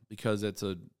them because it's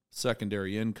a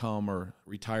secondary income, or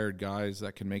retired guys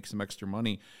that can make some extra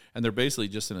money. And they're basically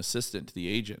just an assistant to the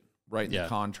agent, writing the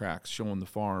contracts, showing the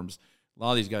farms. A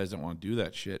lot of these guys don't want to do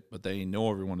that shit, but they know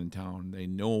everyone in town. They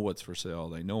know what's for sale.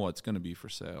 They know what's going to be for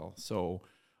sale. So,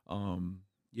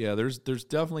 there's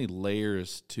definitely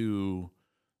layers to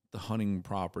the hunting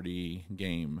property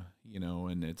game,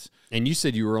 and you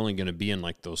said you were only going to be in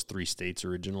like those 3 states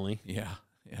originally. Yeah.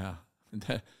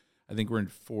 I think we're in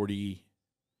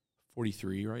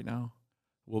 43 right now.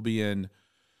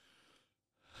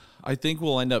 I think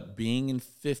we'll end up being in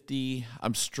 50.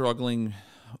 I'm struggling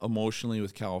emotionally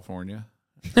with California.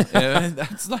 And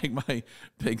that's like my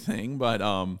big thing, but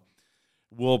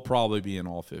we'll probably be in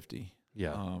all 50.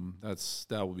 Yeah. That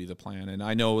will be the plan. And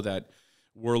I know that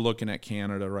we're looking at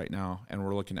Canada right now, and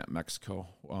we're looking at Mexico.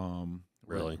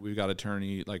 Really? We've got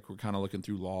attorney, like, we're kind of looking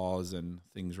through laws and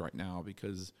things right now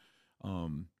because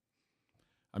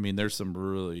there's some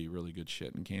really, really good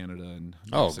shit in Canada and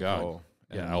Mexico. Oh, God.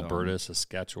 Yeah, and, Alberta,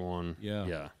 Saskatchewan.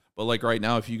 Yeah. But, like, right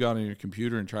now, if you got on your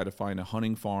computer and try to find a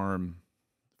hunting farm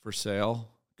for sale,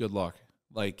 good luck.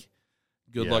 Like,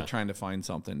 good luck trying to find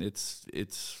something. It's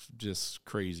just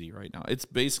crazy right now. It's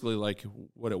basically like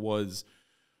what it was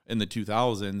in the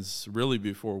 2000s, really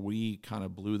before we kind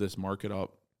of blew this market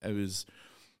up. It was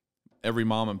every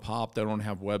mom and pop that don't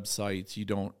have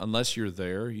websites. Unless you're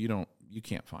there, you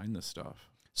can't find this stuff.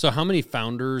 So how many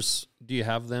founders do you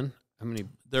have then? How many?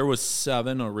 There was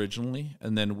 7 originally,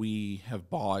 and then we have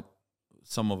bought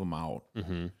some of them out.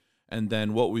 Mm-hmm. And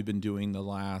then what we've been doing the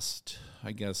last,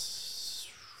 I guess,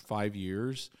 5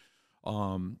 years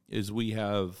is we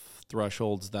have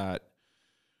thresholds that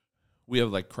we have,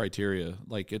 like, criteria.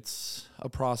 Like, it's a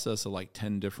process of like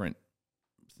 10 different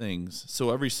things.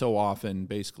 So every so often,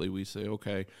 basically, we say,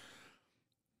 okay,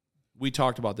 we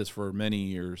talked about this for many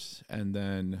years, and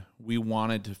then we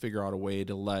wanted to figure out a way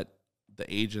to let the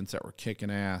agents that were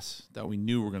kicking ass, that we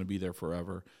knew were going to be there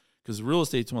forever. Because real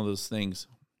estate's one of those things,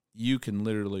 you can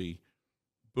literally,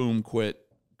 boom, quit,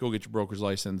 go get your broker's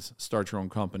license, start your own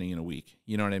company in a week.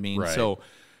 You know what I mean? Right. So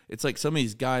it's like some of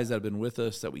these guys that have been with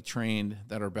us that we trained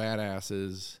that are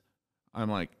badasses,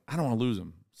 I'm like, I don't want to lose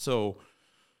them. So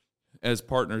as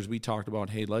partners, we talked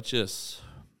about, hey, let's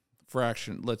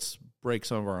break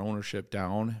some of our ownership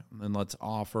down, and let's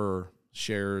offer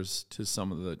shares to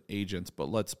some of the agents, but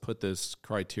let's put this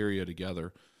criteria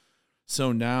together.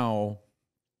 So now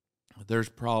there's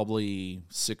probably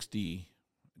 60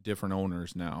 different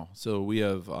owners now. So we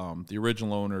have the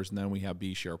original owners, and then we have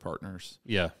B share partners.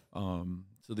 Yeah.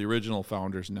 So the original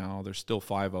founders now, there's still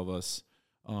 5 of us.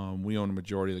 We own a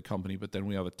majority of the company, but then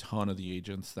we have a ton of the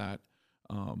agents that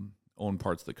own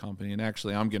parts of the company. And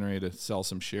actually, I'm getting ready to sell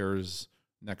some shares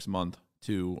next month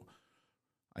to,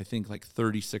 I think, like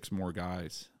 36 more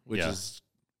guys, which is,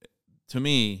 to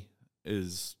me,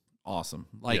 is awesome.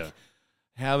 Like,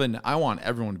 I want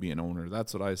everyone to be an owner.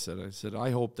 That's what I said. I said,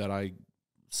 I hope that I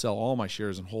sell all my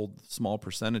shares and hold a small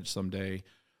percentage someday,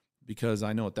 because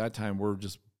I know at that time we're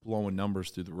just blowing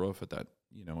numbers through the roof at that,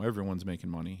 everyone's making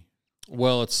money.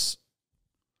 Well,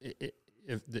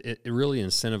 it really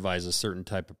incentivizes a certain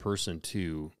type of person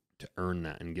to earn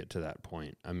that and get to that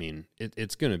point. I mean,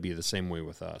 it's going to be the same way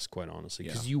with us, quite honestly,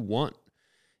 because you want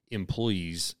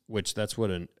employees, which that's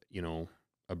what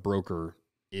a broker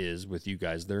is with you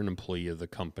guys. They're an employee of the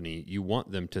company. You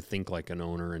want them to think like an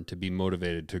owner and to be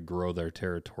motivated to grow their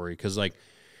territory. Because, like,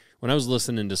 when I was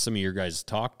listening to some of your guys'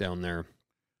 talk down there,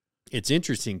 it's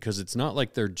interesting because it's not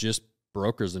like they're just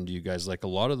brokers under you guys. Like, a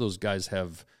lot of those guys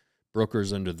have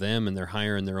brokers under them, and they're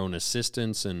hiring their own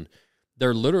assistants, and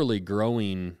they're literally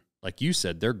growing. Like you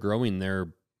said, they're growing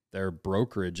their their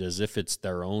brokerage as if it's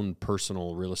their own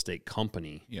personal real estate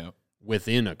company. Yep.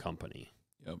 Within a company.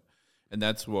 Yep. And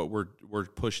that's what we're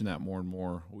pushing that more and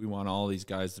more. We want all these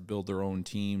guys to build their own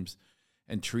teams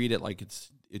and treat it like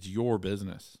it's your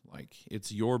business. Like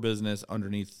it's your business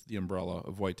underneath the umbrella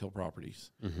of Whitetail Properties.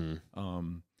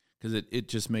 Because it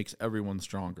just makes everyone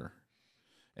stronger.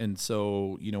 And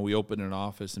so, you know, we opened an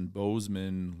office in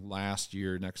Bozeman last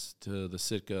year next to the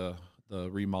Sitka, the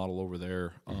remodel over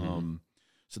there.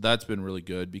 So that's been really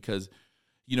good because,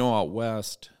 you know, out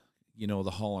west, you know,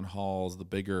 the Holland Halls, the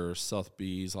bigger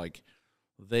Sotheby's, like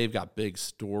they've got big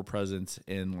store presence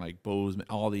in like Bozeman,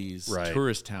 all these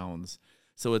tourist towns.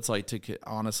 So it's like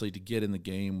honestly to get in the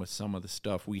game with some of the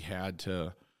stuff, we had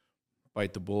to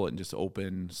bite the bullet and just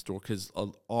open store because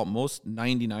almost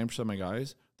 99% of my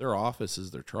guys, their office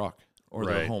is their truck or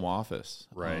their home office.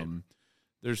 Right.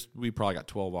 We probably got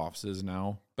 12 offices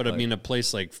now. But I mean, a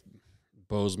place like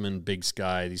Bozeman, Big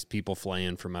Sky, these people fly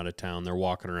in from out of town. They're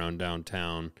walking around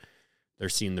downtown. They're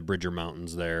seeing the Bridger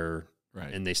Mountains there,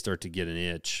 and they start to get an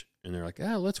itch, and they're like,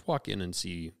 let's walk in and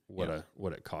see what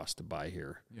it costs to buy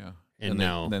here. Yeah. And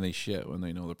then they shit when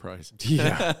they know the price.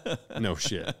 Yeah. No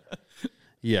shit.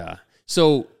 Yeah.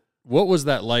 So what was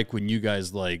that like when you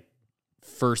guys like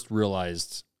first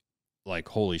realized like,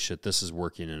 holy shit, this is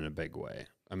working in a big way?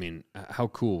 I mean, how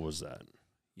cool was that?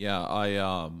 Yeah.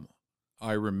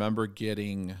 I remember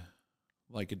getting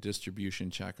like a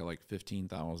distribution check of like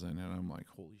 $15,000 and I'm like,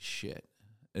 holy shit,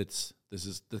 this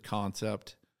is the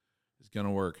concept is going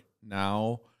to work.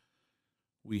 Now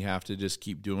we have to just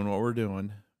keep doing what we're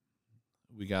doing.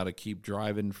 We got to keep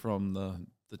driving from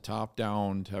the top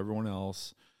down to everyone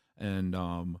else.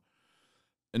 And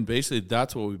basically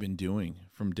that's what we've been doing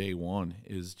from day one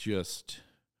is just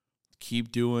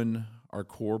keep doing our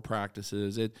core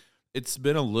practices. It's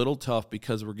been a little tough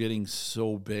because we're getting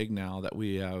so big now that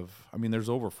we have, I mean, there's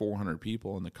over 400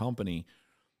 people in the company.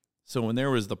 So when there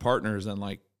was the partners and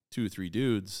like 2 or 3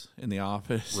 dudes in the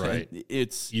office, right,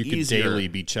 it's you easier. Could daily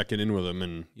be checking in with them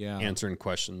and answering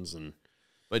questions.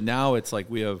 But now it's like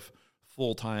we have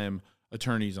full-time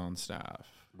attorneys on staff,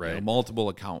 right? Multiple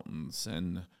accountants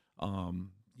and,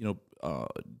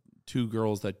 2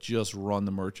 girls that just run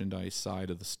the merchandise side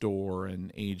of the store and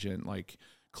agent, like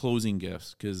closing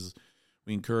gifts, because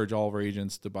we encourage all of our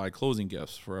agents to buy closing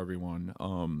gifts for everyone.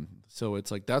 So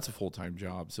it's like that's a full-time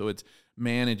job. So it's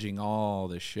managing all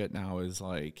this shit now is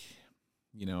like,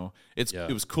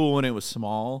 it was cool when it was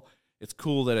small. It's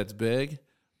cool that it's big,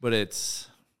 but it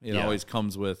always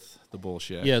comes with the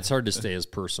bullshit. Yeah, it's hard to stay as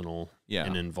personal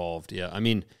and involved. Yeah, I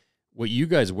mean, what you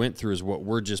guys went through is what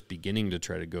we're just beginning to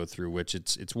try to go through, which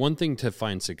it's one thing to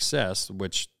find success,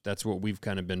 which that's what we've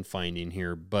kind of been finding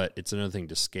here, but it's another thing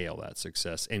to scale that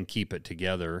success and keep it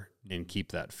together and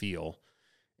keep that feel.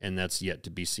 And that's yet to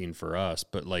be seen for us.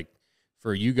 But like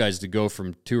for you guys to go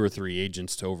from 2 or 3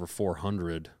 agents to over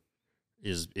 400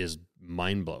 is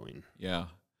mind blowing. Yeah.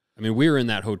 I mean, we were in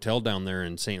that hotel down there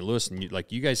in St. Louis and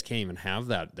you guys can't even have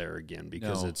that there again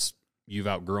because you've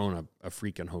outgrown a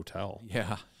freaking hotel.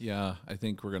 Yeah. I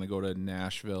think we're going to go to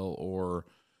Nashville or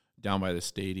down by the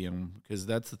stadium because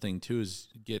that's the thing, too, is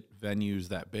get venues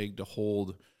that big to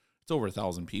hold. It's over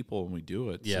 1,000 people when we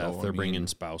do it. Yeah, so, if they're bringing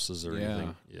spouses or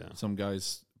anything. Yeah. Some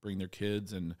guys bring their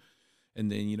kids. And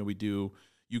then, we do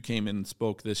 – you came in and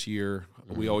spoke this year.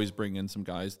 Mm-hmm. We always bring in some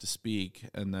guys to speak.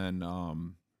 And then,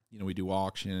 we do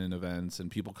auction events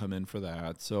and people come in for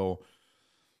that. So –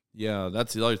 yeah,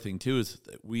 that's the other thing, too, is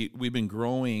we've been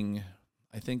growing.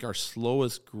 I think our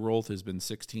slowest growth has been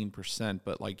 16%,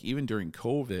 but, like, even during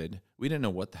COVID, we didn't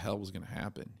know what the hell was going to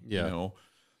happen,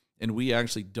 And we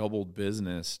actually doubled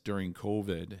business during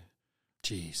COVID.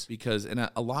 Jeez. Because, and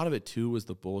a lot of it, too, was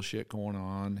the bullshit going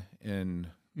on in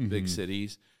big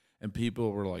cities. And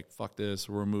people were like, fuck this,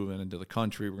 we're moving into the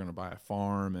country, we're going to buy a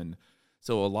farm. And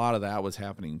so a lot of that was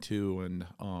happening, too. And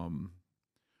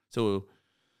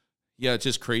yeah, it's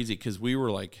just crazy because we were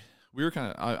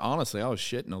kind of, honestly, I was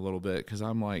shitting a little bit because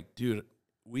I'm like, dude,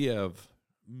 we have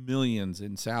millions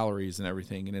in salaries and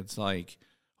everything. And it's like,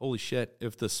 holy shit,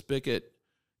 if the spigot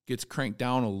gets cranked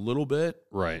down a little bit,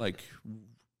 right, like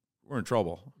we're in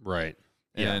trouble. Right.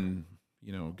 And,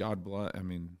 God bless, I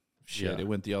mean, shit, it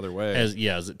went the other way. As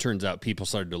it turns out, people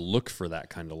started to look for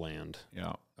that kind of land.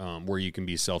 Yeah. Where you can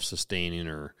be self-sustaining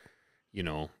or,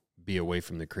 be away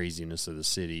from the craziness of the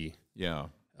city. Yeah.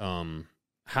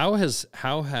 How has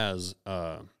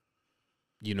the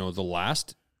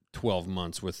last 12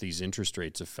 months with these interest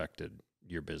rates affected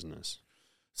your business?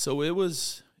 So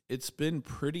it's been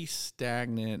pretty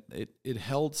stagnant. It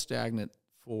held stagnant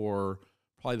for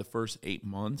probably the first 8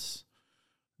 months.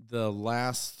 the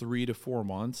last 3 to 4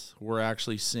 months, we're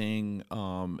actually seeing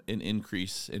an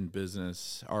increase in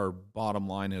business. Our bottom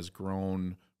line has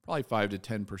grown probably 5 to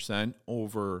 10%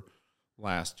 over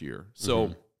last year.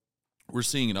 So we're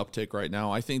seeing an uptick right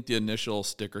now. I think the initial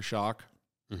sticker shock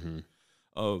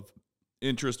of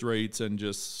interest rates and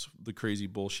just the crazy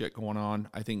bullshit going on,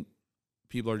 I think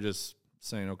people are just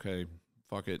saying, okay,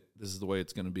 fuck it, this is the way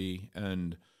it's going to be.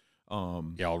 And I'll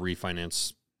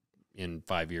refinance in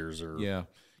 5 years or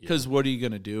because what are you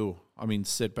going to do? I mean,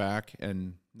 sit back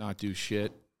and not do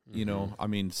shit, you know? I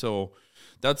mean, so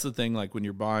that's the thing, like when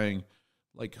you're buying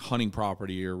like hunting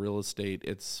property or real estate,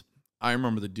 I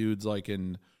remember the dudes like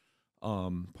in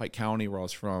Pike County where I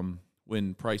was from,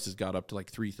 when prices got up to like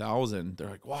 3,000, they're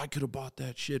like, well, I could have bought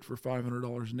that shit for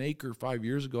 $500 an acre 5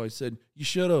 years ago. I said, you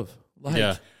should have.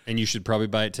 Like, and you should probably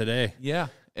buy it today. Yeah.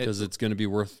 Because it's going to be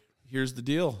worth. Here's the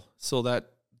deal. So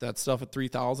that stuff at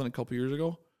 3,000 a couple years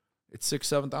ago, it's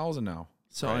 6,000-7,000 now.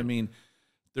 So I mean,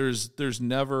 there's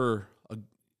never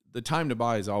the time to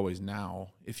buy is always now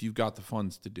if you've got the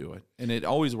funds to do it, and it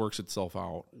always works itself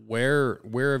out. Where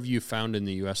have you found in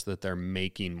the U.S. that they're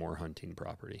making more hunting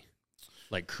property,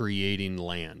 like creating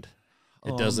land?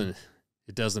 It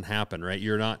doesn't happen, right?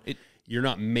 You're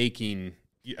not making.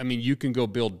 I mean, you can go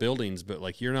build buildings, but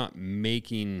like you're not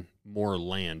making more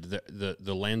land.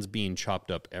 The land's being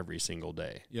chopped up every single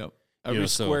day. Yep. Every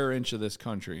square inch of this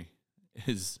country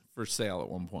is for sale at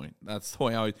one point. That's the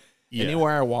way I always,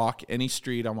 anywhere I walk, any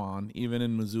street I'm on, even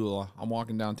in Missoula, I'm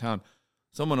walking downtown,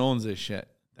 someone owns this shit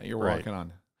that you're walking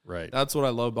on. Right. That's what I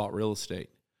love about real estate.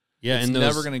 Yeah. It's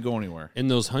never going to go anywhere.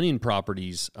 And those hunting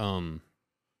properties,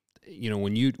 you know,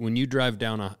 when you drive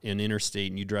down an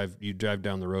interstate and you drive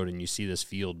down the road and you see this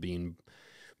field being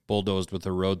bulldozed with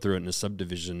a road through it in a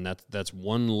subdivision, that's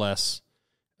one less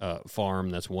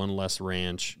farm, that's one less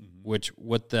ranch, which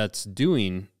what that's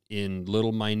doing in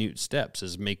little minute steps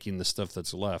is making the stuff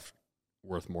that's left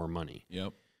worth more money.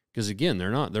 Yep. Because again,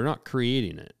 they're not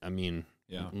creating it. I mean,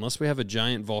 unless we have a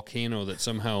giant volcano that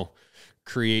somehow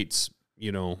creates,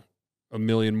 you know, 1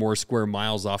 million more square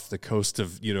miles off the coast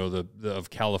of, you know, of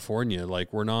California,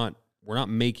 like we're not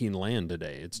making land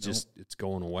today. It's just it's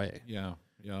going away. Yeah.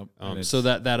 Yeah. So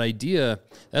that idea,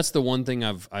 that's the one thing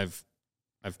I've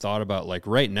thought about. Like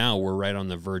right now, we're right on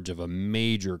the verge of a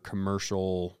major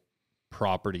commercial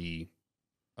property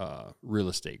real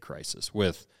estate crisis.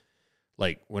 With,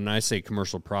 like, when I say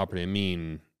commercial property, I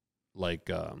mean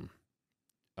like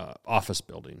office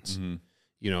buildings.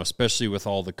 You know, especially with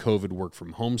all the COVID work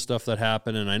from home stuff that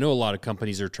happened. And I know a lot of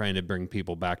companies are trying to bring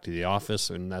people back to the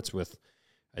office, and that's with,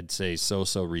 I'd say,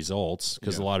 so-so results,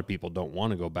 because a lot of people don't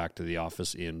want to go back to the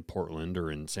office in Portland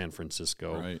or in San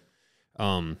Francisco. Right.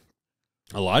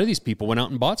 A lot of these people went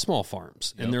out and bought small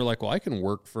farms, and they're like, well, I can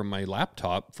work from my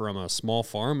laptop from a small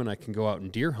farm, and I can go out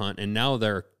and deer hunt. And now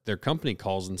their company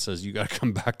calls and says, you got to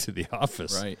come back to the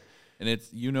office. Right. And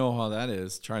it's, you know how that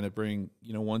is, trying to bring,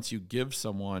 you know, once you give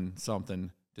someone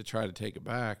something to try to take it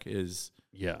back is,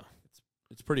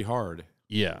 it's pretty hard.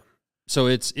 Yeah. So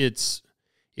it's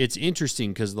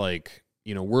interesting because, like,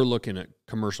 you know, we're looking at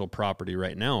commercial property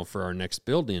right now for our next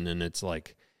building, and it's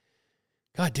like,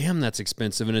 God damn, that's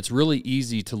expensive. And it's really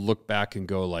easy to look back and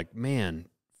go like, man,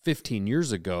 15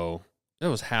 years ago, that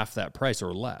was half that price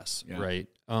or less, right?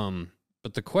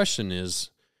 But the question is,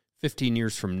 15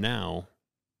 years from now,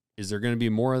 is there going to be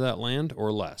more of that land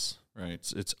or less? Right.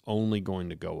 It's only going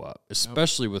to go up,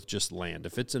 especially with just land.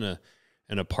 If it's in an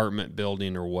apartment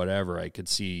building or whatever, I could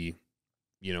see,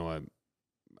 you know,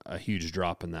 a huge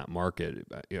drop in that market,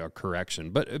 a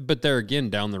correction. But there again,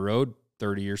 down the road,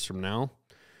 30 years from now,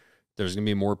 there's going to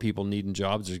be more people needing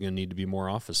jobs. There's going to need to be more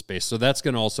office space. So that's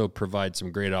going to also provide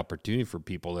some great opportunity for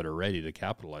people that are ready to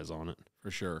capitalize on it. For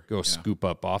sure. Go scoop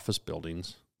up office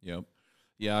buildings. Yep.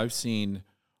 Yeah,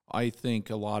 I think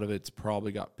a lot of it's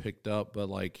probably got picked up, but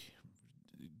like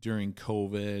during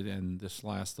COVID and this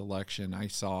last election, I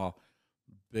saw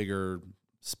bigger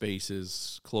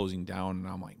spaces closing down, and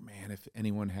I'm like, man, if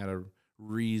anyone had a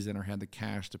reason or had the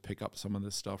cash to pick up some of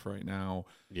this stuff right now,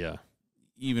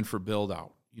 even for build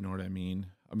out, you know what I mean?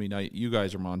 I mean, you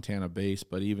guys are Montana based,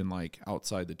 but even like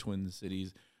outside the Twin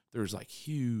Cities, there's like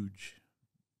huge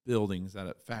buildings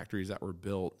factories that were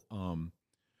built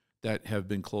that have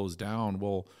been closed down.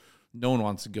 Well, no one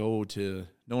wants to go to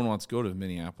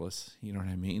Minneapolis. You know what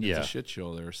I mean? It's a shit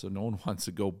show there, so no one wants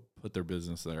to go put their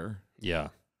business there. Yeah.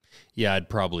 Yeah, I'd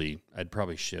probably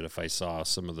shit if I saw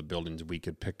some of the buildings we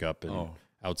could pick up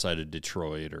outside of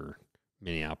Detroit or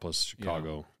Minneapolis,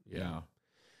 Chicago. Yeah.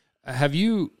 Have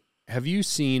you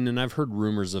seen, and I've heard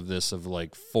rumors of this, of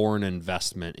like foreign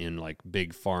investment in like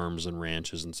big farms and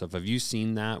ranches and stuff. Have you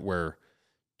seen that where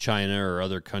China or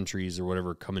other countries or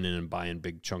whatever coming in and buying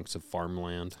big chunks of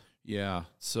farmland? Yeah.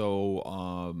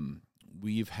 So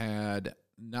we've had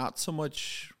not so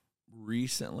much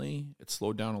recently. It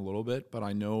slowed down a little bit, but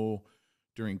I know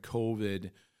during COVID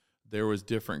there was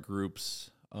different groups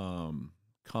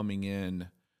coming in,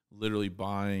 literally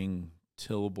buying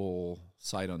tillable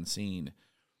sight unseen.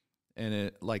 And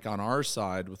it, like on our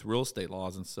side with real estate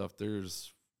laws and stuff, there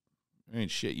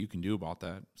ain't shit you can do about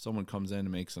that. Someone comes in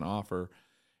and makes an offer,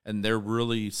 and they're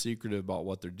really secretive about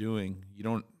what they're doing. You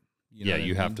don't,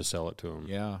 you have to sell it to them.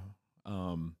 Yeah.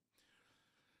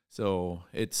 So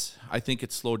I think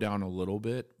it's slowed down a little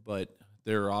bit, but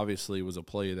there obviously was a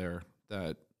play there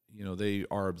that, they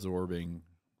are absorbing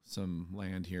some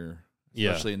land here,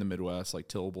 especially in the Midwest, like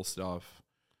tillable stuff.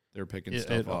 They're picking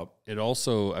stuff up. It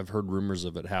also, I've heard rumors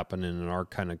of it happening in our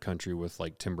kind of country with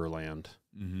like timberland.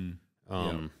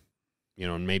 Mm-hmm.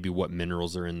 And maybe what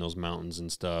minerals are in those mountains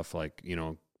and stuff, like,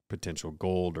 potential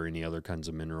gold or any other kinds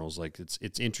of minerals. Like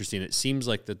it's interesting. It seems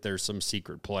like that there's some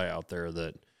secret play out there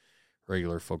that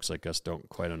regular folks like us don't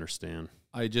quite understand.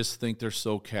 I just think they're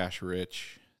so cash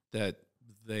rich that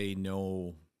they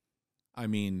know. I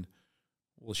mean,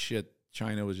 well, shit,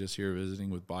 China was just here visiting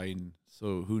with Biden,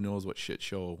 so who knows what shit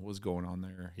show was going on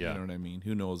there. Yeah. You know what I mean?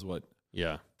 Who knows what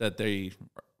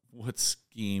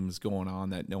schemes going on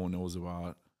that no one knows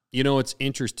about. It's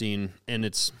interesting, and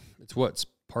it's what's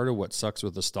part of what sucks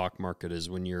with the stock market is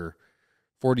when you're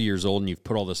 40 years old and you've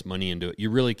put all this money into it, you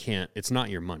really can't, it's not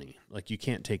your money. Like, you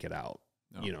can't take it out.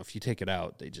 No. If you take it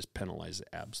out, they just penalize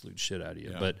the absolute shit out of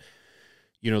you. Yeah. But,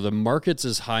 the market's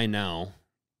as high now,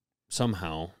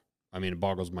 somehow. I mean, it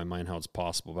boggles my mind how it's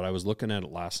possible, but I was looking at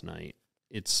it last night.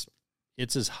 It's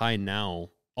as high now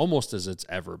almost as it's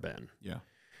ever been. Yeah.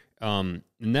 And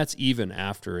that's even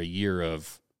after a year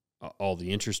of all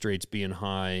the interest rates being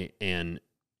high. And,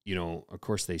 of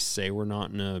course they say we're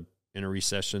not in a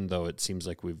recession, though it seems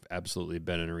like we've absolutely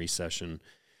been in a recession.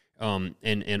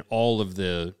 And all of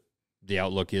the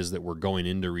outlook is that we're going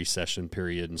into recession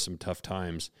period and some tough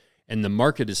times. And the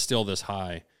market is still this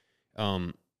high.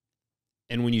 And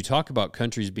when you talk about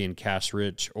countries being cash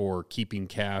rich or keeping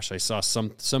cash, I saw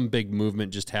some big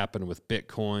movement just happen with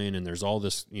Bitcoin, and there's all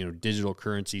this, digital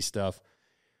currency stuff.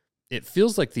 It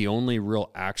feels like the only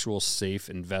real actual safe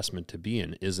investment to be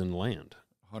in is in land.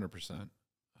 100%.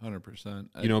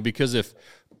 100%. Because if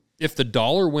the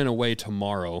dollar went away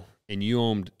tomorrow and you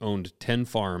owned 10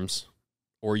 farms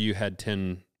or you had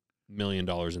 $10 million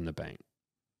in the bank,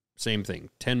 same thing,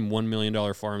 10 $1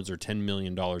 million farms or $10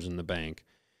 million in the bank,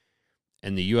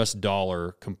 and the U.S.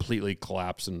 dollar completely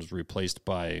collapsed and was replaced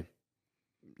by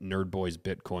Nerd Boy's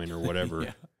Bitcoin or whatever,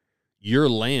 yeah. Your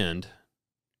land,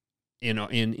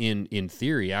 in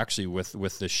theory, actually,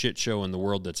 with the shit show in the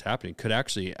world that's happening, could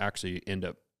actually end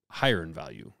up higher in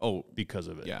value. Oh, because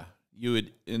of it. Yeah. You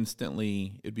would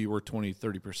it'd be worth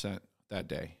 20-30% that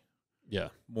day. Yeah.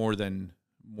 More than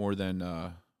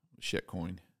shit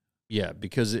coin. Yeah,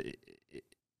 because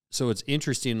so it's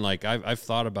interesting. Like I've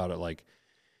thought about it. Like,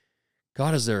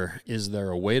 God, is there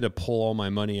a way to pull all my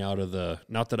money out of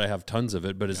not that I have tons of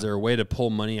it, but is there a way to pull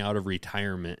money out of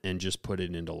retirement and just put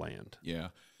it into land? Yeah.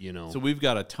 So we've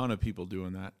got a ton of people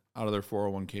doing that out of their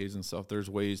 401ks and stuff. There's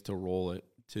ways to roll it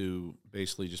to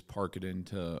basically just park it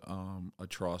into a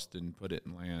trust and put it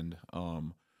in land.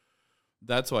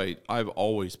 That's why I've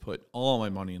always put all my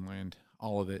money in land,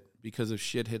 all of it, because if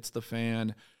shit hits the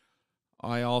fan,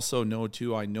 I also know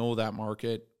too, I know that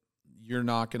market. You're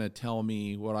not going to tell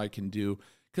me what I can do,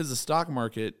 because the stock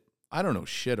market, I don't know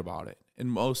shit about it. And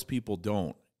most people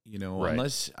don't,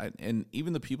 right. And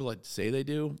even the people that say they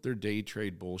do, they're day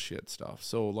trade bullshit stuff.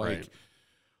 So like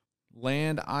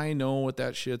land, I know what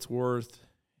that shit's worth,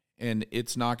 and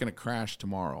it's not going to crash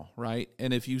tomorrow. Right.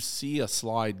 And if you see a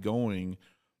slide going,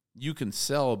 you can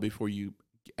sell before you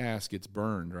ask it's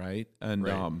burned. Right.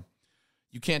 And,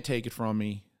 you can't take it from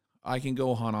me. I can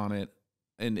go hunt on it.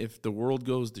 And if the world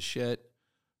goes to shit,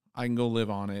 I can go live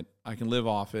on it. I can live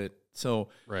off it. So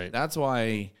that's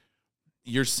why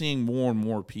you're seeing more and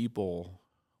more people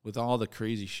with all the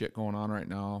crazy shit going on right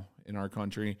now in our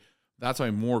country. That's why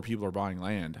more people are buying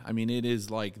land. I mean, it is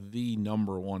like the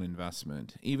number one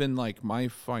investment. Even like my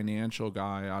financial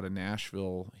guy out of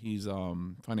Nashville, he's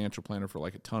financial planner for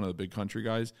like a ton of the big country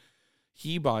guys.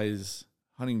 He buys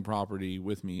hunting property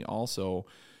with me also.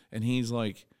 And he's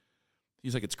like,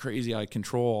 it's crazy. I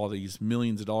control all these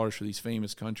millions of dollars for these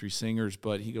famous country singers.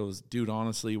 But he goes, dude,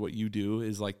 honestly, what you do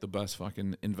is like the best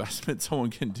fucking investment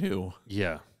someone can do.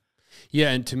 Yeah. Yeah.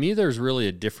 And to me, there's really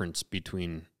a difference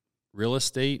between real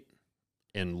estate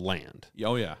and land.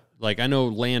 Oh, yeah. Like, I know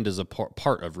land is a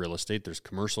part of real estate. There's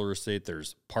commercial real estate.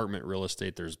 There's apartment real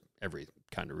estate. There's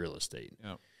kind of real estate.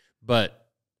 Yeah. But,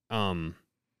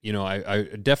 you know, I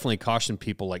definitely caution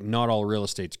people, like, not all real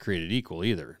estate's created equal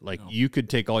either. Like, you could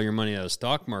take all your money out of the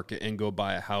stock market and go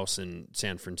buy a house in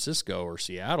San Francisco or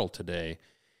Seattle today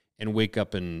and wake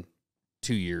up in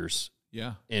 2 years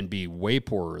and be way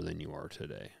poorer than you are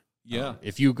today. Yeah.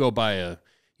 If you go buy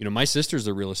you know, my sister's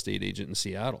a real estate agent in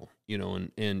Seattle, you know,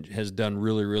 and has done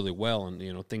really, really well. And,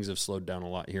 you know, things have slowed down a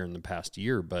lot here in the past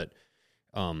year. But,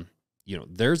 you know,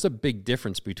 there's a big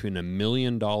difference between $1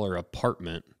 million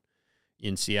apartment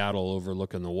in Seattle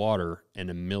overlooking the water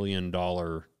and $1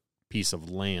 million piece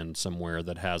of land somewhere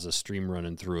that has a stream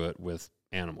running through it with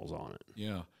animals on it.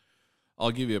 Yeah. I'll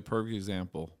give you a perfect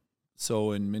example.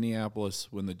 So in Minneapolis,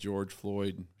 when the George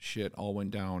Floyd shit all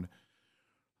went down,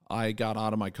 I got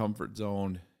out of my comfort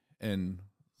zone and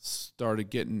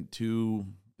started getting too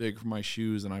big for my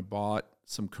shoes, and I bought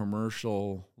some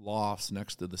commercial lofts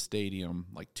next to the stadium,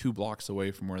 like 2 blocks away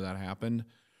from where that happened,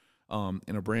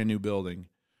 in a brand new building.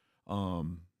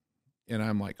 And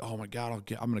I'm like, oh my God,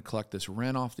 I'm going to collect this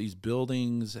rent off these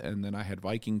buildings. And then I had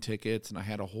Viking tickets, and I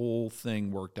had a whole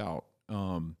thing worked out.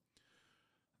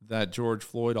 That George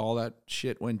Floyd, all that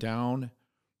shit went down,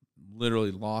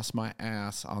 literally lost my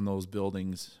ass on those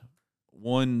buildings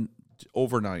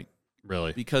overnight.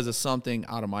 Really? Because of something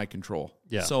out of my control.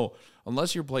 Yeah. So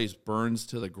unless your place burns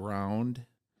to the ground,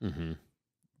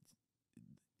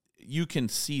 you can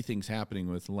see things happening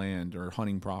with land or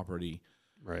hunting property.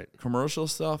 Right. Commercial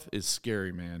stuff is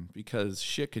scary, man, because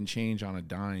shit can change on a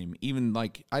dime. Even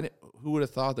like, who would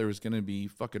have thought there was going to be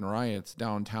fucking riots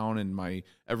downtown and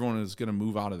everyone is going to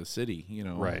move out of the city, you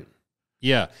know? Right.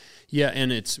 Yeah. Yeah.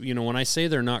 And it's, you know, when I say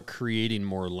they're not creating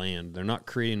more land, they're not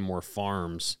creating more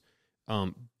farms.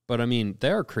 But I mean,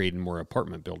 they are creating more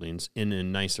apartment buildings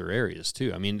in nicer areas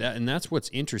too. I mean, that's what's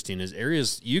interesting is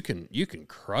areas you can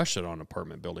crush it on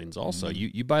apartment buildings. Also,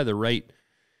 you buy the right,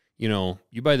 you know,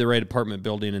 apartment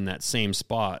building in that same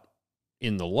spot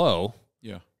in the low.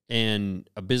 Yeah. And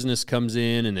a business comes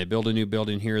in and they build a new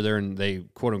building here or there and they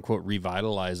quote unquote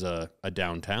revitalize a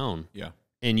downtown. Yeah.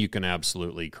 And you can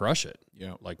absolutely crush it.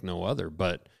 Yeah. Like no other.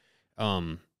 But,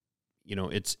 you know,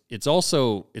 it's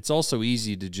also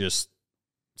easy to just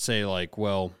say like,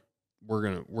 well, we're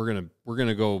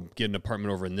gonna go get an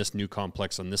apartment over in this new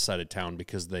complex on this side of town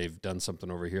because they've done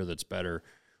something over here that's better.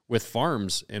 With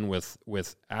farms and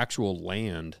with actual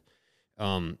land,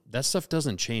 that stuff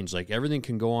doesn't change. Like everything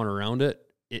can go on around it.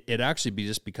 It actually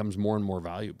just becomes more and more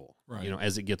valuable, right? You know,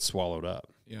 as it gets swallowed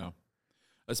up. Yeah,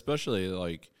 especially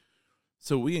like,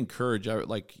 so we encourage,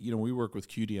 like, you know, we work with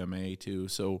QDMA too.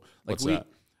 So like What's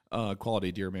that?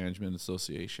 Quality Deer Management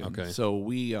Association. Okay. So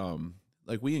we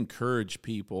we encourage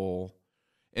people,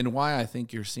 and why I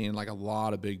think you're seeing like a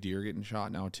lot of big deer getting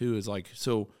shot now too is like,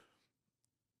 so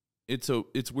it's a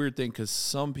weird thing because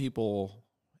some people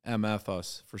MF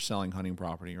us for selling hunting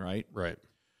property, right? Right.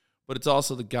 But it's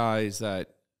also the guys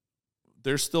that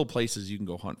there's still places you can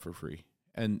go hunt for free,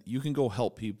 and you can go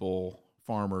help people,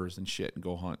 farmers and shit, and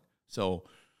go hunt. So,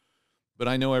 but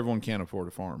I know everyone can't afford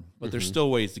a farm, but there's still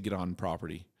ways to get on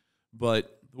property.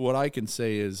 But what I can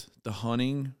say is the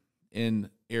hunting in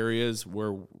areas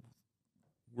where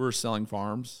we're selling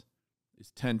farms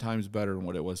is 10 times better than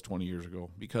what it was 20 years ago,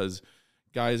 because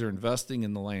guys are investing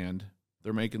in the land.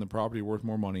 They're making the property worth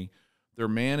more money. They're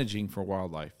managing for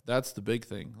wildlife. That's the big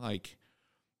thing. Like,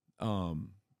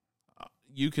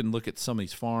 you can look at some of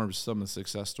these farms, some of the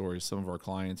success stories some of our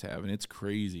clients have, and it's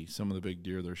crazy. Some of the big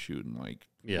deer they're shooting, like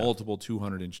multiple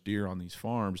 200-inch deer on these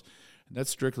farms, and that's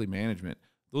strictly management.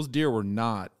 Those deer were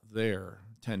not there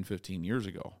 10, 15 years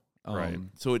ago. Right.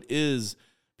 So it is,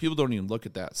 people don't even look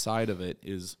at that side of it,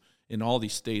 is in all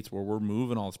these states where we're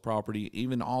moving all this property,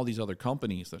 even all these other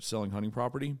companies that's selling hunting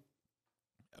property,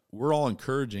 we're all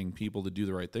encouraging people to do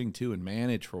the right thing too and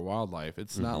manage for wildlife.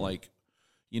 It's not like,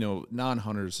 you know,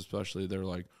 non-hunters especially, they're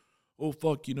like, oh,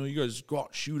 fuck, you know, you guys go out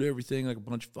and shoot everything like a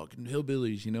bunch of fucking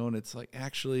hillbillies, you know, and it's like,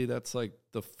 actually, that's like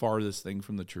the farthest thing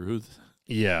from the truth.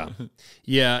 Yeah.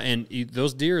 Yeah, and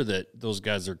those deer that those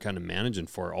guys are kind of managing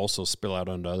for also spill out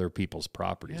onto other people's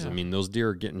properties. Yeah. I mean, those deer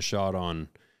are getting shot on,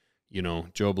 you know,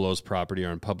 Joe Blow's property or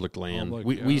on public land.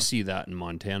 We see that in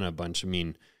Montana a bunch. I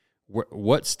mean,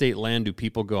 what state land do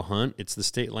people go hunt? It's the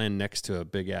state land next to a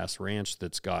big-ass ranch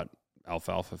that's got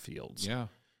alfalfa fields. Yeah.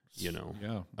 You know?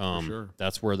 Yeah, for sure.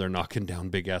 That's where they're knocking down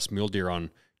big-ass mule deer on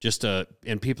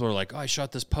and people are like, oh, I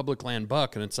shot this public land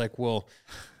buck. And it's like, well,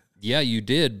 yeah, you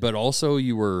did, but also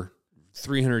you were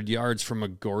 300 yards from a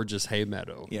gorgeous hay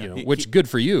meadow, you know, which good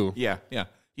for you. Yeah, yeah.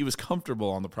 He was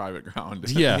comfortable on the private ground.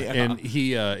 Yeah, and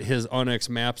his Onyx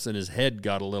maps in his head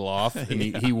got a little off, and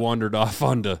he wandered off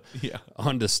onto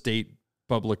state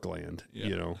public land,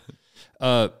 you know.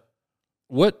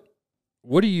 What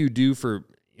do you do for,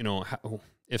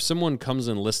 if someone comes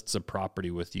and lists a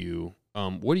property with you,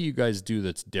 what do you guys do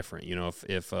that's different?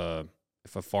 If a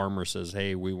farmer says,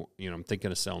 hey, I'm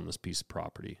thinking of selling this piece of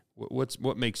property,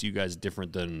 what makes you guys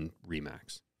different than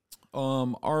Remax?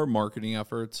 Our marketing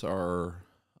efforts are,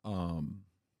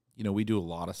 we do a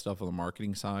lot of stuff on the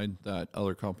marketing side that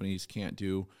other companies can't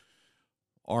do.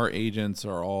 Our agents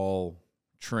are all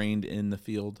trained in the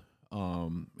field,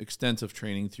 extensive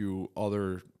training through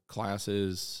other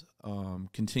classes,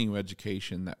 continuing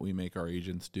education that we make our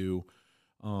agents do.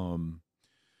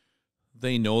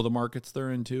 They know the markets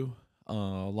they're into. A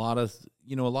lot of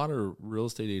real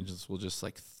estate agents will just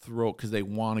like throw, because they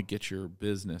want to get your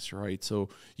business, right? So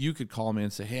you could call me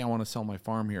and say, hey, I want to sell my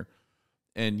farm here.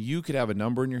 And you could have a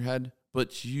number in your head,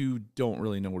 but you don't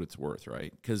really know what it's worth,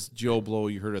 right? Because Joe Blow,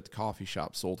 you heard at the coffee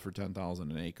shop, sold for $10,000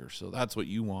 an acre. So that's what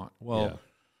you want. Well,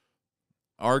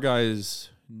 Our guys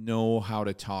know how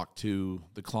to talk to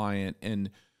the client,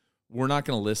 and we're not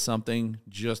going to list something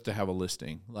just to have a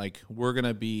listing. Like, we're going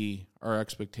to be your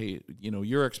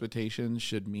expectations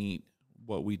should meet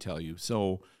what we tell you.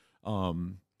 So,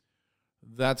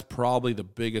 that's probably the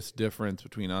biggest difference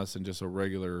between us and just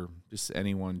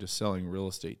anyone just selling real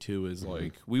estate too, is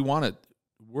like,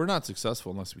 we're not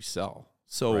successful unless we sell.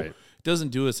 So It doesn't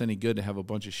do us any good to have a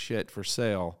bunch of shit for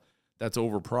sale that's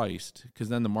overpriced, because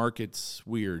then the market's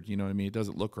weird. You know what I mean? It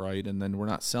doesn't look right. And then we're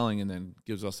not selling, and then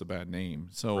gives us a bad name.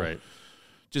 So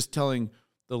just telling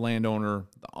the landowner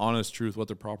the honest truth, what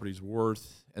their property's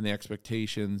worth and the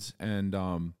expectations. And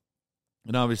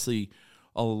obviously,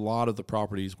 a lot of the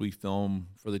properties we film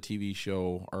for the TV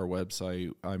show, our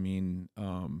website, I mean,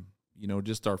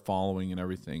 just our following and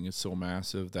everything is so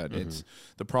massive that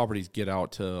the properties get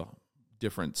out to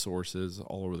different sources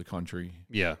all over the country.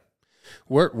 Yeah.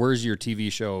 Where's your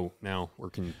TV show now?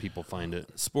 Where can people find it?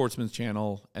 Sportsman's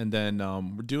Channel. And then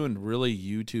we're doing really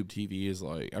YouTube TV is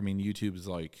like, YouTube is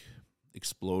like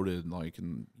exploded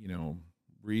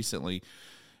recently.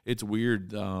 It's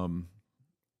weird.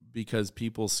 Because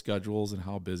people's schedules and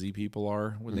how busy people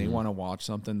are, when they want to watch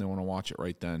something, they want to watch it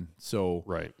right then. So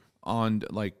on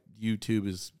like YouTube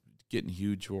is getting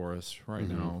huge for us right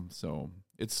now. So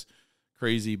it's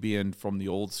crazy being from the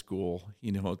old school.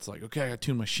 It's like, okay, I got to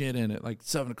tune my shit in at like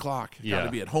 7:00. Got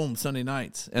to be at home Sunday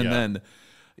nights. And then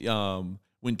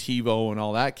when TiVo and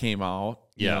all that came out,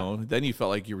 then you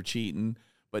felt like you were cheating.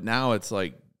 But now it's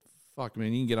like, fuck,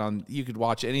 man, you could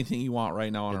watch anything you want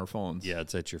right now on our phones. Yeah,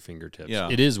 it's at your fingertips. Yeah.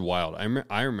 It is wild.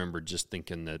 I remember just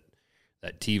thinking that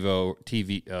TiVo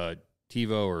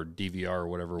or DVR or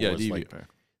whatever was DVR. Like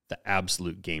the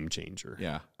absolute game changer.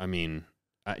 Yeah. I mean,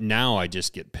 now I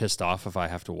just get pissed off if I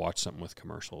have to watch something with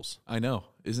commercials. I know.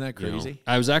 Isn't that crazy?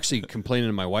 I was actually complaining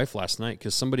to my wife last night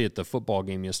because somebody at the football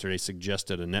game yesterday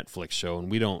suggested a Netflix show,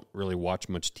 and we don't really watch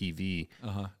much TV.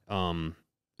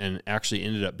 And actually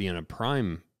ended up being a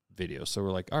Prime video. So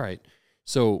we're like, all right.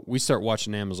 So we start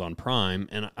watching Amazon Prime,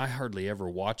 and I hardly ever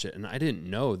watch it. And I didn't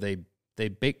know they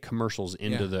bake commercials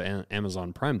into the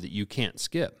Amazon Prime that you can't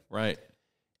skip. Right.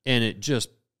 And it just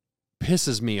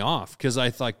pisses me off, because I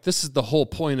thought this is the whole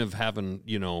point of having,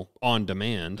 on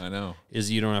demand. I know. Is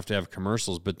you don't have to have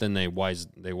commercials, but then they wised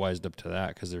up to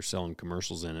that because they're selling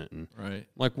commercials in it. And I'm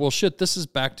like, well, shit, this is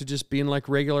back to just being like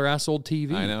regular ass old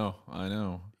TV. I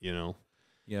know.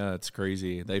 Yeah, it's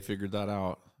crazy. They figured that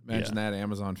out. Imagine that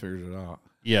Amazon figures it out.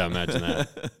 Yeah, imagine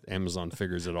that. Amazon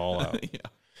figures it all out.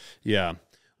 Yeah.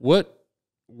 What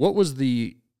was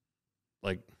the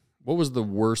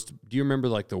worst? Do you remember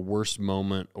like the worst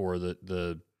moment, or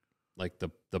the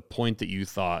point that you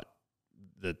thought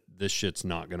that this shit's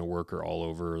not going to work, or all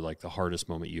over, like the hardest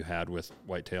moment you had with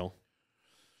whitetail?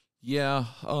 Yeah.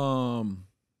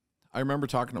 I remember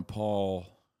talking to Paul,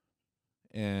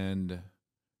 and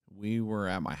we were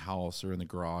at my house or in the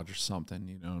garage or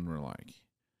something, and we're like,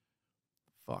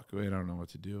 fuck, we don't know what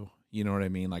to do. You know what I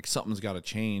mean? Like, something's got to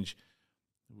change.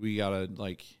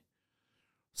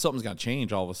 Something's got to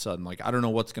change all of a sudden. Like, I don't know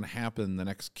what's going to happen in the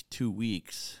next 2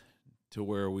 weeks to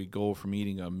where we go from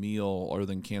eating a meal other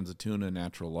than cans of tuna,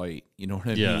 natural light. You know what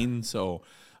I mean? So,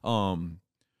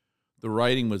 the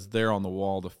writing was there on the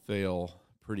wall to fail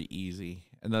pretty easy.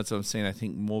 And that's what I'm saying. I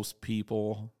think most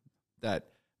people that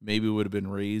maybe would have been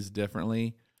raised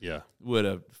differently, would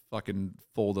have fucking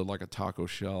folded like a taco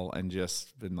shell and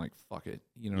just been like, fuck it.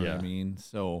 You know what I mean?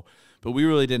 So, but we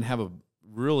really didn't have a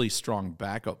really strong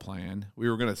backup plan. We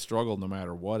were going to struggle no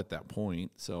matter what at that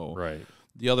point. So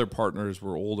the other partners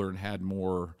were older and had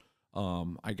more,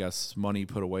 I guess, money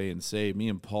put away and saved. Me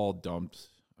and Paul dumped.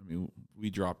 We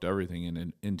dropped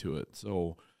everything into it.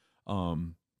 So I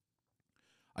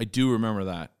do remember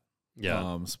that.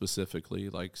 specifically,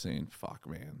 like saying, fuck,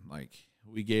 man, like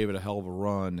we gave it a hell of a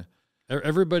run.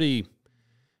 Everybody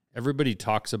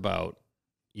talks about,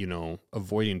 you know,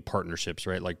 avoiding partnerships,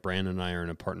 right? Like Brandon and I are in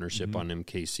a partnership on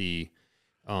MKC.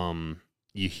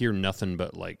 You hear nothing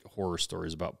but like horror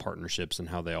stories about partnerships and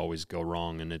how they always go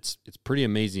wrong. And it's pretty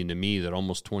amazing to me that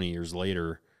almost 20 years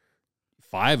later,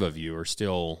 5 of you are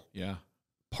still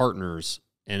partners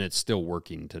and it's still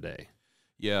working today.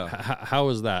 Yeah. How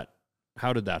is that?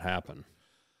 How did that happen?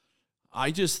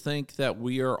 I just think that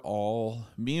we are all,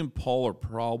 me and Paul are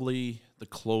probably the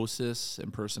closest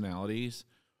in personalities,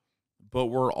 but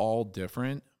we're all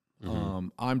different.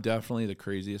 I'm definitely the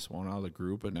craziest one out of the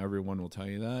group, and everyone will tell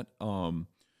you that.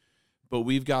 But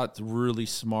we've got really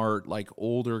smart, like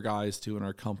older guys too in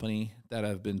our company that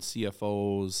have been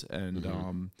CFOs,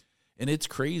 and it's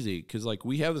crazy because like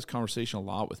we have this conversation a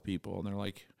lot with people, and they're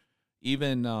like,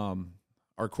 even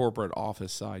our corporate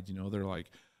office side, you know, they're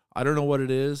like, I don't know what it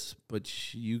is,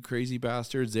 but you crazy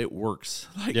bastards, it works.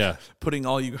 Like putting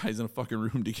all you guys in a fucking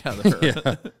room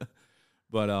together.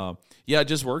 But it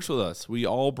just works with us. We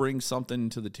all bring something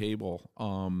to the table.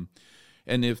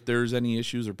 And if there's any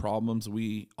issues or problems,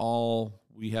 we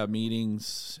have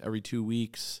meetings every 2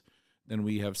 weeks. Then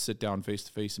we have sit down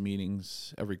face-to-face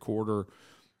meetings every quarter.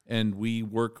 And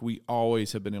we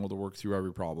always have been able to work through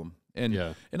every problem. And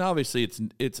obviously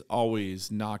it's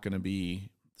always not going to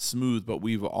be smooth, but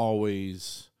we've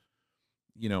always,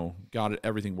 you know, got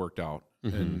everything worked out.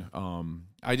 And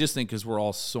I just think because we're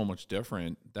all so much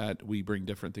different that we bring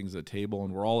different things to the table,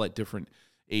 and we're all at different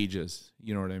ages.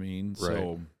 You know what I mean?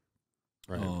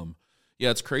 Right. So,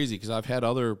 it's crazy because I've had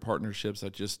other partnerships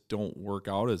that just don't work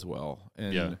out as well.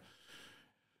 And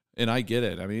I get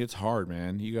it. I mean, it's hard,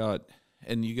 man. You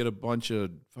get a bunch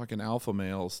of fucking alpha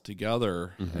males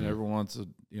together, and everyone wants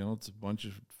it's a bunch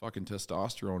of fucking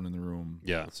testosterone in the room.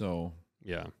 Yeah. So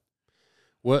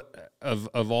what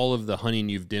of all of the hunting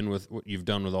you've done with what you've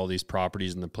done with all these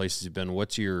properties and the places you've been,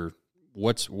 what's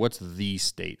the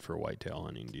state for whitetail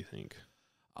hunting, do you think?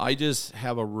 I just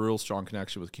have a real strong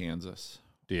connection with Kansas.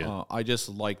 Do you? I just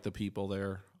like the people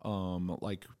there.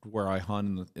 Like where I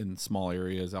hunt in small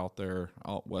areas out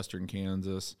western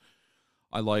Kansas.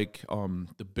 I like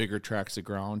the bigger tracts of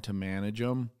ground to manage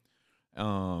them.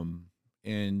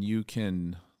 And you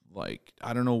can, like,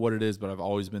 I don't know what it is, but I've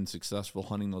always been successful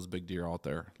hunting those big deer out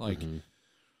there. Like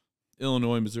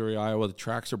Illinois, Missouri, Iowa, the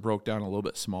tracts are broke down a little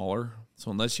bit smaller. So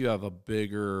unless you have a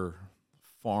bigger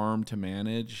farm to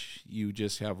manage, you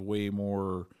just have way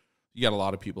more, you got a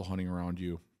lot of people hunting around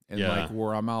you. And like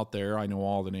where I'm out there, I know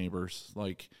all the neighbors.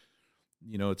 Like,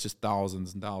 you know, it's just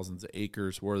thousands and thousands of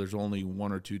acres where there's only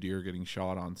 1 or 2 deer getting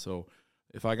shot on. So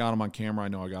if I got them on camera, I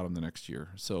know I got them the next year.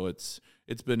 So it's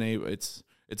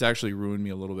actually ruined me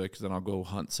a little bit because then I'll go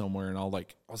hunt somewhere and I'll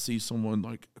see someone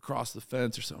like across the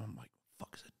fence or something. I'm like,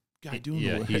 fuck is that guy doing?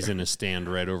 Yeah, he's in a stand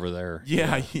right over there.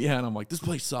 Yeah, and I'm like, this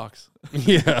place sucks.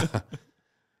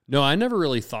 No, I never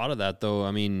really thought of that though.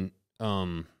 I mean,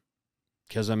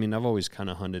 because I've always kind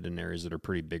of hunted in areas that are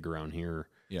pretty big around here.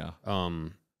 Yeah.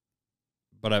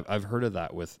 But I've heard of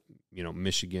that with, you know,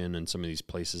 Michigan and some of these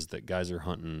places that guys are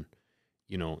hunting,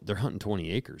 you know, they're hunting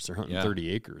 20 acres. They're hunting 30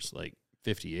 acres, like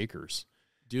 50 acres.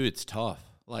 Dude, it's tough.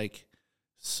 Like,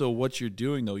 so what you're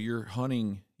doing though, you're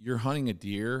hunting a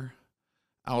deer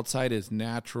outside his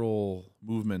natural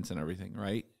movements and everything,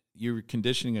 right? You're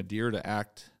conditioning a deer to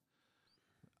act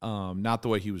not the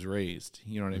way he was raised.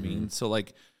 You know what I mean? So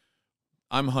like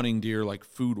I'm hunting deer like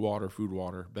food,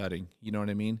 water, bedding. You know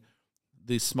what I mean?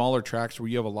 These smaller tracts where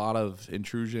you have a lot of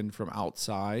intrusion from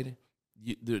outside,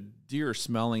 the deer are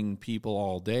smelling people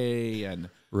all day, and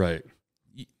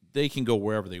they can go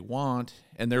wherever they want,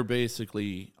 and they're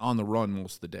basically on the run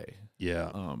most of the day.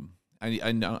 Yeah.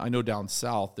 I know down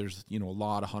south there's, you know, a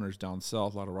lot of hunters down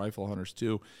south, a lot of rifle hunters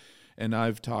too, and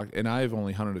I've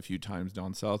only hunted a few times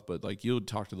down south, but like you would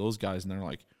talk to those guys and they're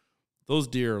like, those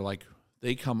deer like,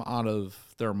 they come out of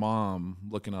their mom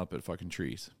looking up at fucking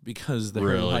trees because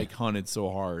they're like hunted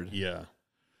so hard. Yeah.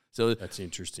 So that's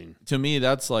interesting. To me,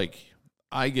 that's like,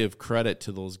 I give credit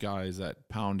to those guys that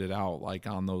pound it out, like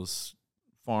on those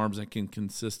farms that can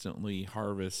consistently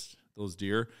harvest those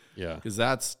deer. Yeah. Cause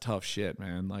that's tough shit,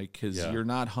 man. Like, cause you're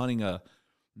not hunting a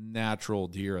natural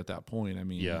deer at that point. I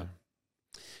mean,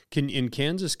 in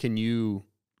Kansas, can you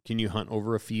hunt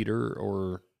over a feeder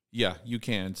or? Yeah, you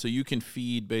can. So you can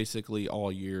feed basically all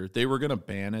year. They were going to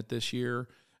ban it this year,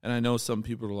 and I know some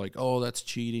people are like, "Oh, that's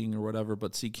cheating" or whatever.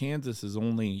 But see, Kansas is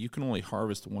you can only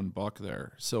harvest 1 buck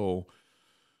there. So,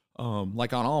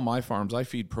 like on all my farms, I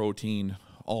feed protein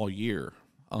all year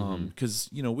because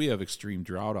you know we have extreme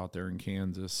drought out there in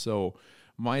Kansas. So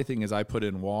my thing is I put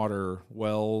in water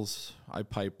wells. I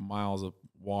pipe miles of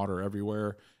water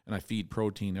everywhere, and I feed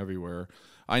protein everywhere.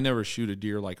 I never shoot a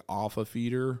deer like off a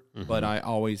feeder, but I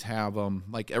always have them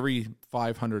like every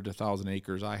 500 to 1,000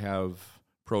 acres. I have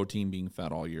protein being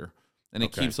fed all year, and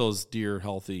it keeps those deer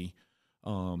healthy.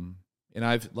 And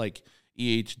I've like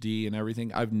EHD and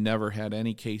everything. I've never had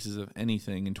any cases of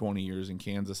anything in 20 years in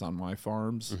Kansas on my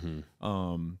farms.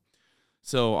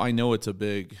 So I know it's a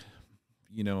big,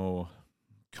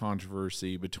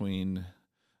 controversy between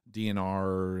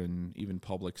DNR and even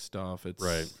public stuff. It's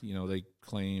they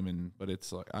claim but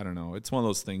it's like, I don't know. It's one of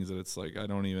those things that it's like, I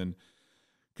don't even,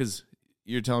 because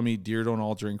you're telling me deer don't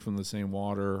all drink from the same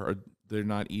water, or they're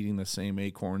not eating the same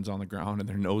acorns on the ground, and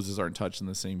their noses aren't touching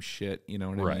the same shit. You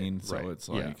know what I mean? So it's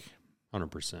like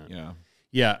 100%. Yeah.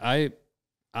 Yeah.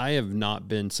 I have not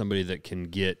been somebody that can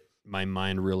get my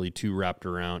mind really too wrapped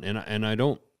around, and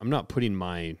I'm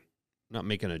not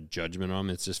making a judgment on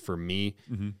them. It's just for me,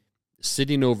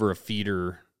 sitting over a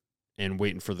feeder and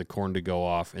waiting for the corn to go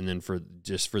off, and then for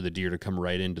the deer to come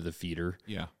right into the feeder.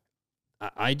 Yeah.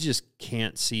 I just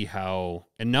can't see how,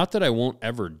 and not that I won't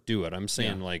ever do it. I'm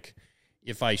saying like,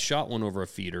 if I shot one over a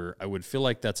feeder, I would feel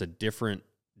like that's a different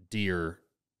deer,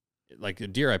 like a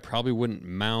deer I probably wouldn't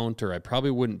mount, or I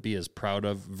probably wouldn't be as proud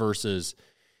of, versus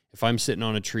if I'm sitting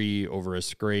on a tree over a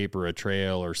scrape or a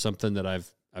trail or something that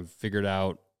I've figured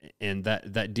out, and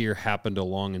that deer happened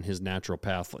along in his natural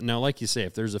path. Now, like you say,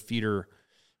 if there's a feeder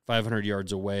 500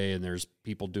 yards away and there's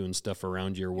people doing stuff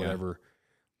around you or whatever,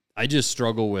 I just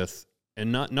struggle with,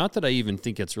 and not that I even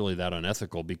think it's really that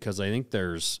unethical, because I think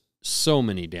there's so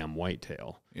many damn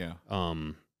whitetail. Yeah.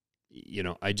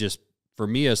 For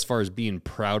me, as far as being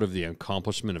proud of the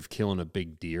accomplishment of killing a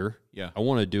big deer, I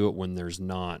want to do it when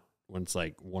it's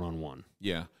like one-on-one.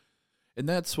 Yeah.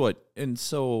 And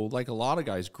so like a lot of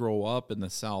guys grow up in the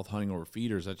South hunting over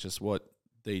feeders. That's just what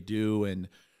they do. And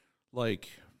like,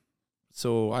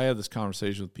 so I have this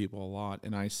conversation with people a lot,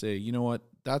 and I say, you know what,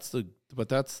 that's the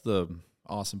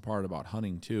awesome part about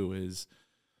hunting too, is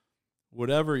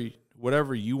whatever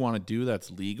you want to do that's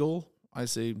legal, I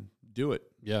say do it.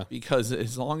 Yeah. Because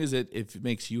as long as if it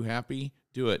makes you happy,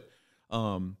 do it.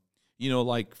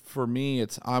 Like for me,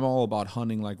 I'm all about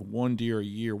hunting like one deer a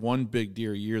year, one big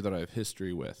deer a year that I have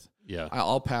history with. Yeah.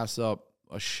 I'll pass up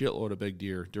a shitload of big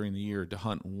deer during the year to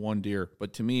hunt one deer.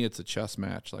 But to me, it's a chess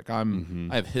match. Like I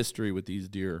have history with these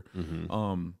deer.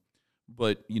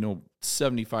 But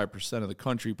 75% of the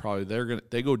country probably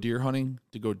they go deer hunting.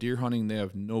 To go deer hunting, they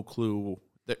have no clue.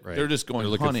 They're just going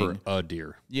hunting. Looking for a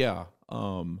deer. Yeah.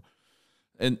 And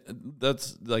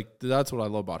that's what I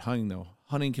love about hunting, though.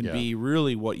 Hunting can be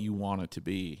really what you want it to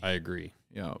be. I agree.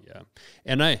 Yeah. Yeah.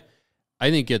 And I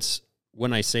think it's,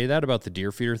 when I say that about the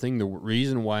deer feeder thing, the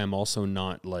reason why I'm also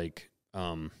not like,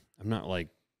 I'm not like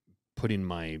putting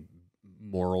my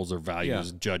morals or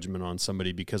values judgment on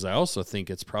somebody, because I also think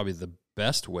it's probably the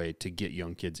best way to get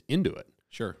young kids into it.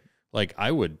 Sure. Like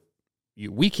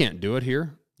we can't do it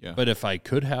here, Yeah. But if I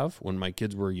could have, when my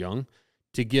kids were young,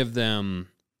 to give them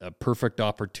a perfect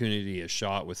opportunity, a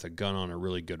shot with a gun on a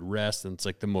really good rest, and it's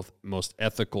like the most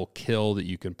ethical kill that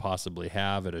you can possibly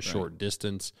have at a short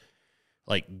distance.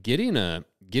 Like getting an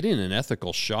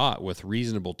ethical shot with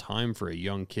reasonable time for a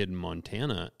young kid in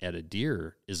Montana at a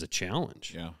deer is a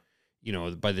challenge. Yeah. You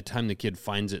know, by the time the kid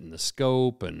finds it in the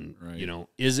scope and,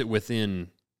 is it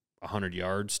within 100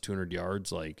 yards, 200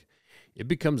 yards? Like it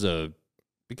becomes a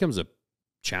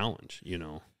challenge,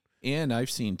 And I've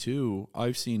seen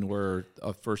where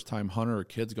a first-time hunter or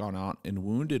kid's gone out and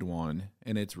wounded one,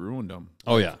 and it's ruined them.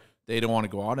 Oh, yeah. They don't want to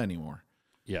go out anymore.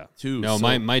 Yeah. Too. No,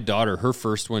 my daughter, her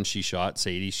first one she shot,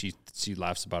 Sadie, she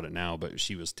laughs about it now, but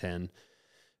she was 10.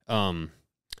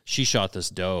 She shot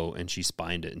this doe, and she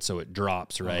spined it, and so it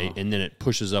drops, right? And then it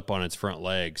pushes up on its front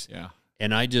legs. Yeah.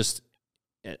 And I just,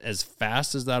 as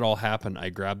fast as that all happened, I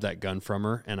grabbed that gun from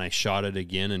her and I shot it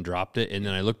again and dropped it. And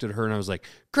then I looked at her and I was like,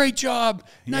 "Great job.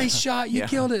 Nice shot. You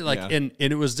killed it." And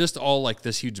it was just all like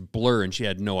this huge blur, and she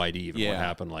had no idea even what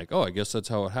happened. Like, oh, I guess that's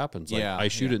how it happens. Like I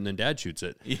shoot it and then Dad shoots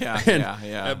it.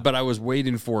 Yeah. But I was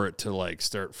waiting for it to like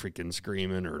start freaking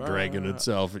screaming or dragging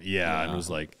itself. Yeah. And it was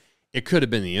like, it could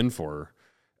have been the end for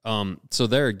her. So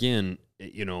there again,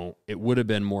 it would have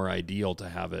been more ideal to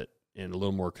have it in a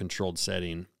little more controlled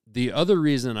setting. The other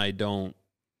reason I don't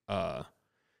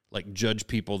judge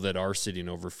people that are sitting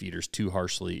over feeders too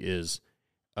harshly is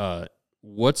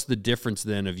what's the difference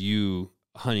then of you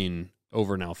hunting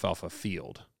over an alfalfa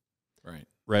field?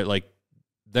 Right. Like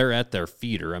they're at their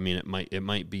feeder. I mean, it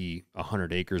might be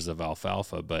 100 acres of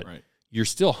alfalfa, but you're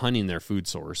still hunting their food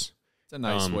source. It's a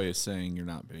nice way of saying you're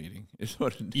not baiting. Is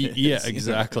what it is. Yeah,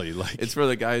 exactly. Like it's for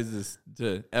the guys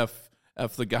to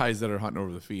F the guys that are hunting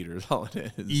over the feeder is all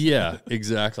it is. Yeah,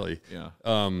 exactly. Yeah.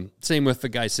 Same with the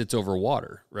guy sits over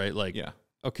water, right? Like, Yeah.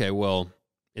 okay, well,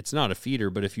 it's not a feeder,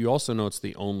 but if you also know it's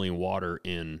the only water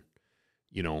in,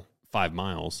 5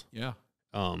 miles, Yeah.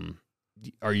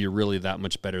 are you really that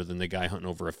much better than the guy hunting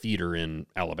over a feeder in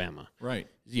Alabama? Right.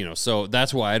 So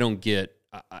that's why I don't get.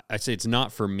 I say it's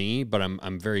not for me, but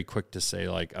I'm very quick to say,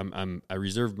 like, I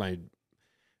reserve my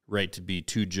right to be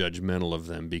too judgmental of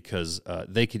them, because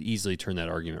they could easily turn that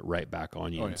argument right back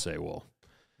on you and say, well,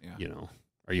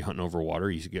 are you hunting over water?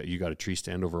 You got a tree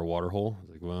stand over a water hole?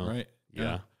 It's like, well, right.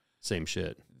 Yeah, same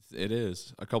shit. It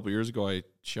is. A couple years ago, I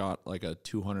shot like a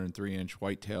 203-inch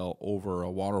whitetail over a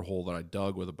water hole that I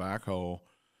dug with a backhoe,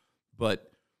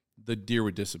 but the deer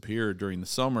would disappear during the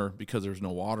summer because there's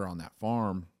no water on that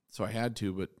farm. So I had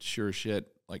to, but sure as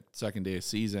shit, like second day of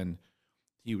season,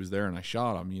 he was there and I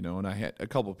shot him, and I had a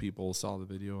couple people saw the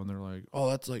video and they're like, oh,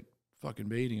 that's like fucking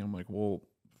baiting. I'm like, well,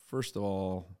 first of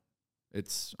all,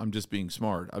 I'm just being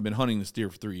smart. I've been hunting this deer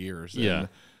for 3 years. Yeah. And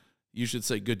you should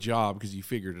say good job because you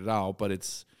figured it out,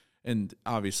 but and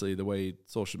obviously the way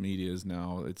social media is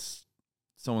now,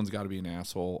 someone's got to be an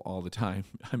asshole all the time.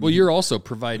 I mean, Well, you're also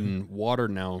providing water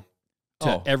now to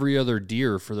Oh. every other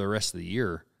deer for the rest of the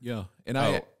year. Yeah. And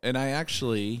I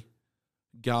actually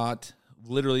got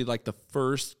literally like the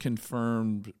first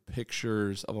confirmed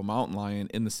pictures of a mountain lion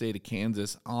in the state of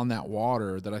Kansas on that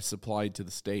water that I supplied to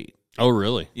the state. Oh,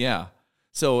 really? Yeah.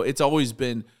 So it's always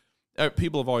been,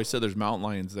 people have always said there's mountain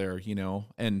lions there,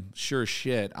 and sure as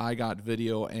shit, I got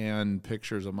video and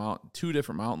pictures of two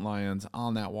different mountain lions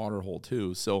on that water hole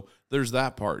too. So there's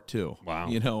that part too. Wow.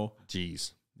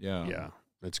 Jeez. Yeah. Yeah.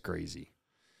 That's crazy.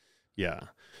 Yeah.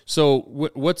 So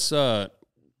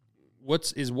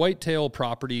is Whitetail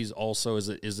Properties also,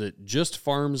 is it just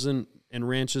farms and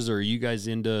ranches, or are you guys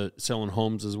into selling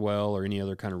homes as well, or any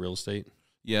other kind of real estate?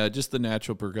 Yeah, just the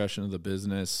natural progression of the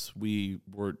business. We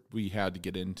had to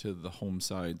get into the home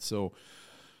side. So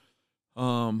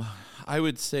I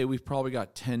would say we've probably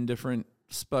got 10 different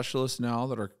specialists now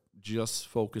that are just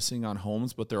focusing on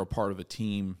homes, but they're a part of a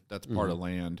team that's part of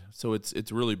land. So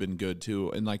it's really been good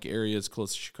too. And like areas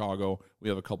close to Chicago, we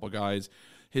have a couple guys.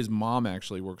 His mom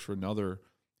actually works for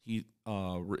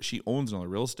she owns another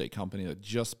real estate company that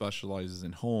just specializes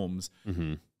in homes.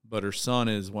 Mm-hmm. But her son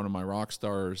is one of my rock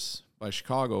stars by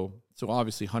Chicago. So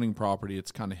obviously hunting property,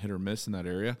 it's kind of hit or miss in that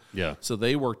area. Yeah. So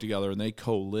they work together and they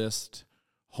co-list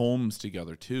homes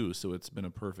together too. So it's been a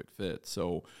perfect fit.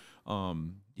 So,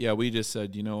 we just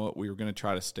said, you know what, we were going to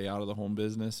try to stay out of the home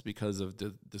business because of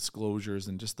the disclosures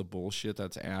and just the bullshit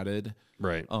that's added.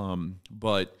 Right.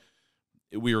 But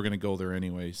we were going to go there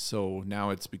anyway. So now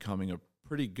it's becoming a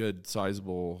pretty good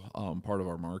sizable part of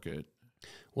our market.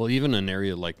 Well, even an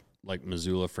area like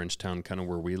Missoula, Frenchtown, kind of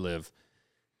where we live,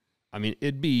 I mean,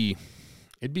 it'd be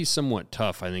somewhat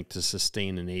tough, I think, to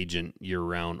sustain an agent year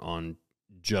round on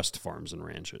just farms and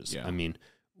ranches. Yeah. I mean,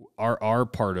 our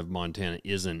part of Montana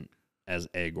isn't as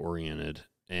ag oriented,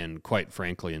 and quite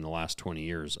frankly, in the last 20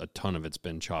 years, a ton of it's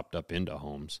been chopped up into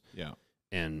homes. Yeah.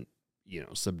 And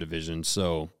subdivisions.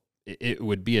 So it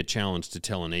would be a challenge to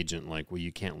tell an agent, like, well,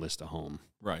 you can't list a home.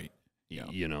 Right. Yeah.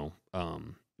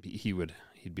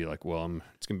 He'd be like, well,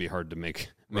 it's going to be hard to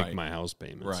make Right. my house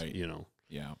payments. Right.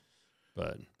 Yeah.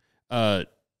 But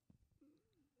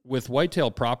with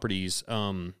Whitetail Properties,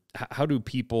 how do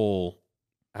people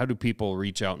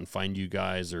reach out and find you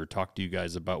guys or talk to you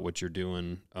guys about what you're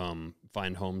doing?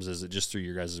 Find homes? Is it just through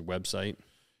your guys' website?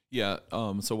 Yeah.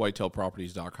 So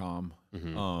whitetailproperties.com.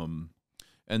 Mm-hmm.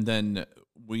 And then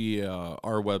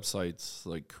our website's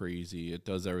like crazy. It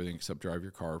does everything except drive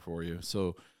your car for you.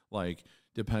 So like,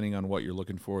 depending on what you're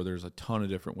looking for, there's a ton of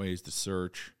different ways to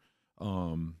search.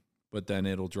 But then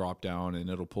it'll drop down and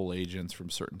it'll pull agents from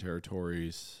certain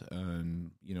territories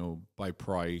and, by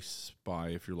price, by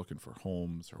if you're looking for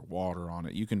homes or water on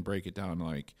it. You can break it down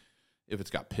like if it's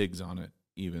got pigs on it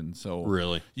even. So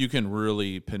really, you can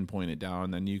really pinpoint it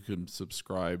down. Then you can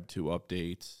subscribe to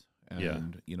updates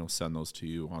and, send those to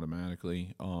you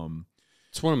automatically.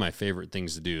 It's one of my favorite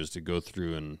things to do is to go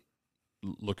through and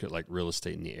look at like real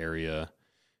estate in the area,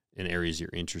 in areas you're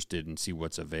interested in, see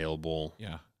what's available.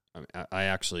 Yeah.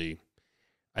 I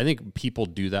think people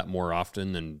do that more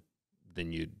often than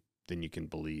you can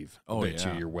believe. Oh,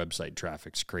 yeah. Your website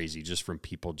traffic's crazy just from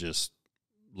people just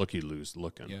looky-loos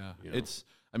looking. Yeah. It's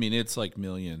like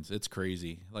millions. It's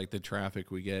crazy. Like the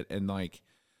traffic we get and like,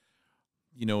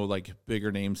 like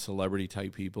bigger name celebrity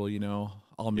type people,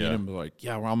 I'll meet them and be like,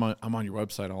 yeah, well, I'm on your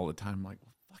website all the time. I'm like,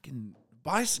 fucking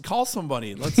call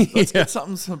somebody. Let's get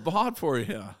something bought for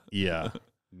you. Yeah.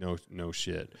 No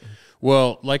shit.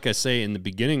 Well, like I say in the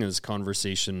beginning of this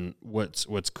conversation, what's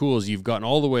cool is you've gotten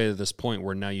all the way to this point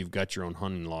where now you've got your own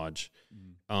hunting lodge.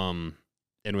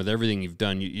 And with everything you've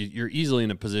done, you're easily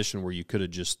in a position where you could have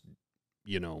just,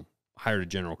 hired a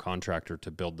general contractor to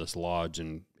build this lodge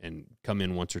and come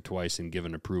in once or twice and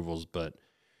given approvals. But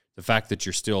the fact that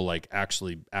you're still like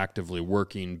actually actively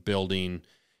working, building,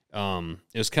 it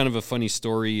was kind of a funny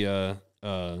story.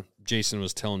 Jason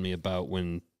was telling me about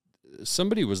when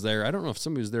somebody was there. I don't know if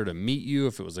somebody was there to meet you,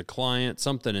 if it was a client,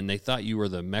 something, and they thought you were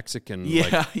the Mexican.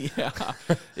 Yeah.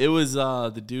 It was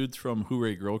the dudes from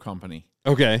Hooray Grill Company.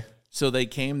 Okay. So they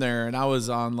came there, and I was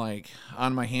on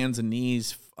my hands and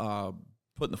knees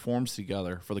putting the forms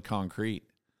together for the concrete.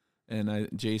 And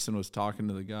Jason was talking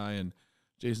to the guy, and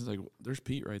Jason's like, "There's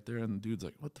Pete right there," and the dude's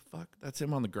like, "What the fuck? That's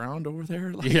him on the ground over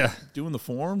there, doing the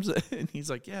forms." And he's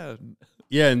like, "Yeah."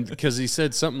 Yeah, and because he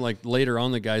said something like later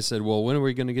on, the guy said, "Well, when are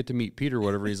we going to get to meet Pete or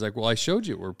whatever?" He's like, "Well, I showed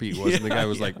you where Pete was." And the guy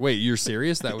was like, "Wait, you're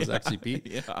serious? That was actually Pete?"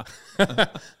 Yeah.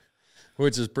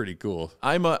 Which is pretty cool.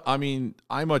 I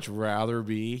much rather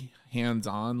be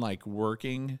hands-on, like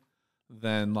working,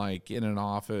 than like in an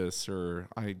office, or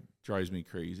drives me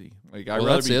crazy. Like, well,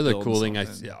 that's the other cool thing.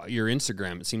 Your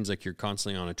Instagram, it seems like you're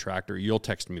constantly on a tractor. You'll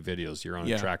text me videos. You're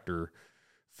on a tractor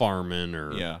farming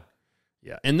or yeah.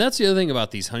 And that's the other thing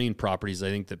about these hunting properties I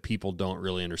think that people don't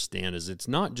really understand is it's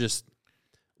not just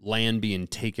land being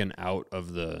taken out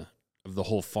of the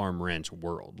whole farm ranch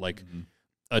world. Like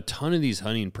a ton of these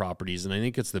hunting properties, and I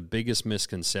think it's the biggest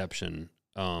misconception,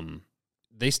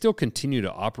 they still continue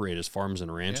to operate as farms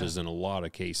and ranches in a lot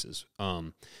of cases.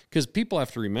 Because people have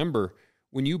to remember,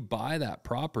 when you buy that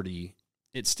property,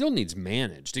 it still needs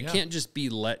managed. It can't just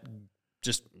be let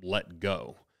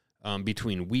go.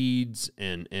 Between weeds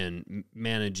and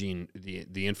managing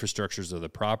the infrastructures of the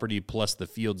property, plus the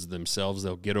fields themselves,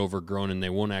 they'll get overgrown and they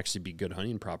won't actually be good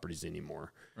hunting properties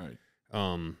anymore. Right.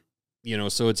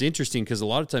 So it's interesting because a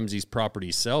lot of times these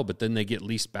properties sell, but then they get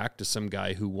leased back to some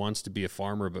guy who wants to be a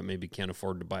farmer but maybe can't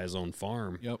afford to buy his own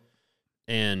farm. Yep.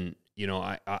 And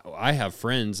I have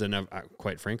friends, and I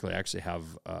quite frankly, I actually have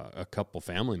a couple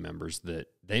family members that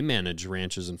they manage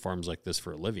ranches and farms like this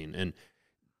for a living, and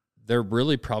they're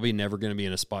really probably never going to be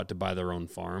in a spot to buy their own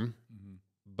farm,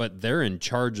 but they're in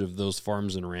charge of those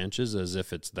farms and ranches as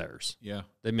if it's theirs. Yeah.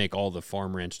 They make all the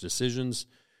farm ranch decisions.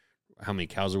 How many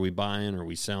cows are we buying? Are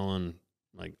we selling?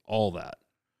 Like all that.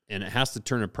 And it has to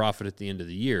turn a profit at the end of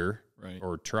the year, right,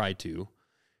 or try to,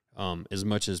 as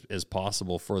much as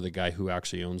possible for the guy who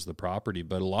actually owns the property.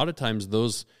 But a lot of times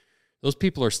those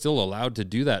people are still allowed to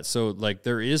do that. So like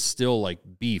there is still like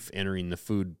beef entering the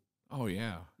food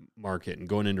market and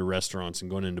going into restaurants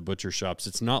and going into butcher shops.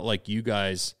 It's not like you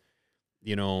guys,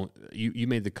 you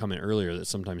made the comment earlier that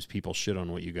sometimes people shit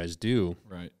on what you guys do.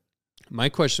 Right. My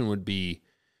question would be,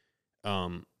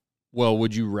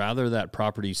 would you rather that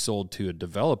property sold to a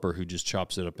developer who just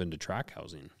chops it up into tract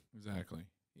housing? Exactly.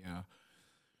 Yeah.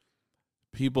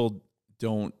 People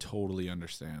don't totally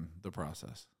understand the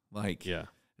process. Like,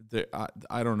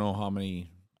 I don't know how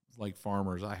many like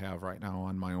farmers I have right now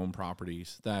on my own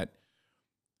properties that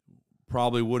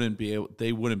probably wouldn't be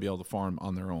able to farm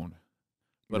on their own.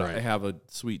 But I have a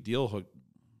sweet deal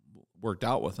worked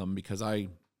out with them because I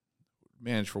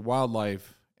manage for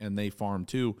wildlife and they farm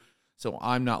too. So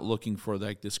I'm not looking for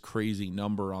like this crazy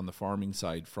number on the farming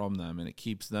side from them, and it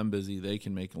keeps them busy. They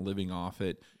can make a living off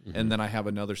it. And then I have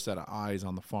another set of eyes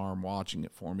on the farm watching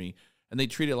it for me, and they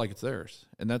treat it like it's theirs.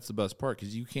 And that's the best part,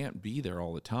 because you can't be there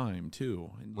all the time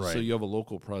too. And so you have a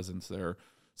local presence there.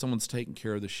 Someone's taking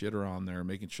care of the shit around there,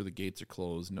 making sure the gates are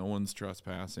closed. No one's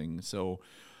trespassing. So,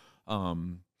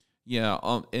 and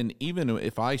even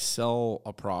if I sell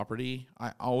a property,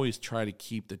 I always try to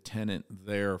keep the tenant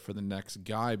there for the next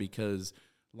guy, because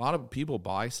a lot of people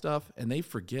buy stuff and they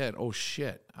forget, oh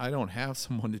shit, I don't have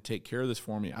someone to take care of this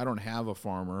for me. I don't have a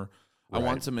farmer. Right. I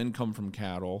want some income from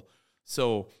cattle.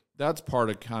 So that's part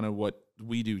of kind of what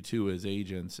we do too as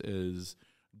agents, is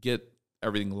get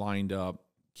everything lined up,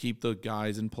 keep the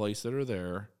guys in place that are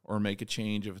there, or make a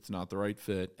change if it's not the right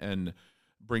fit, and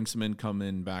bring some income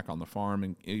in back on the farm,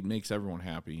 and it makes everyone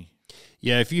happy.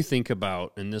 Yeah, if you think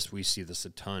about, and we see this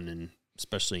a ton, and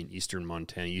especially in eastern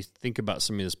Montana, you think about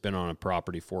somebody that's been on a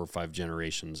property 4 or 5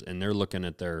 generations, and they're looking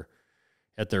at their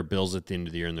bills at the end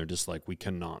of the year, and they're just like, we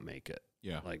cannot make it.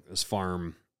 Yeah. Like, this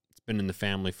farm, it's been in the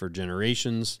family for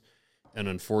generations, and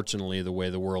unfortunately, the way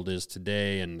the world is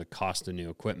today and the cost of new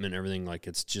equipment, everything, like,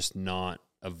 it's just not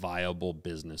a viable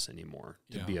business anymore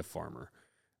to be a farmer.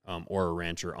 Or a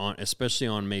rancher, especially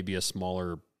on maybe a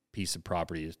smaller piece of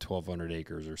property, 1,200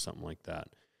 acres or something like that.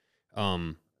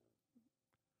 To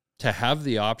have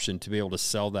the option to be able to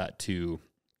sell that to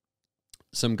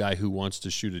some guy who wants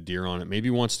to shoot a deer on it, maybe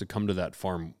wants to come to that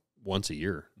farm once a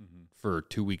year for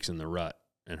 2 weeks in the rut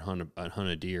and hunt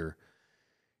a deer.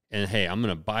 And hey, I'm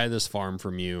going to buy this farm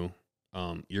from you.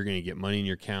 You're going to get money in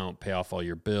your account, pay off all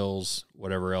your bills,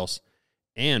 whatever else.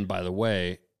 And by the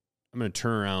way, I'm going to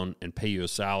turn around and pay you a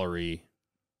salary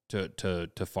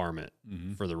to farm it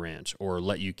for the ranch, or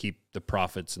let you keep the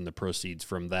profits and the proceeds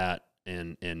from that,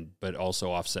 but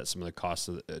also offset some of the costs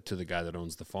to the guy that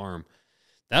owns the farm.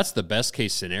 That's the best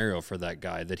case scenario for that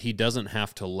guy, that he doesn't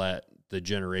have to let the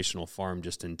generational farm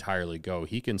just entirely go.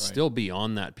 He can still be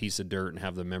on that piece of dirt and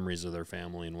have the memories of their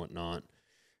family and whatnot,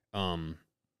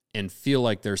 and feel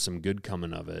like there's some good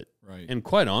coming of it. Right. And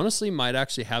quite honestly, might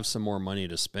actually have some more money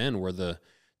to spend, where the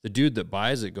dude that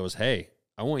buys it goes, hey,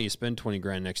 I want you to spend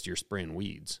 $20,000 next year spraying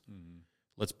weeds.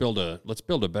 Let's build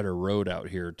a better road out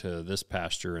here to this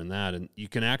pasture and that. And you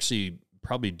can actually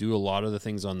probably do a lot of the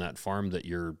things on that farm that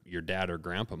your dad or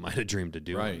grandpa might have dreamed of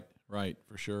doing. Right,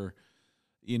 for sure.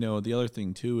 You know, the other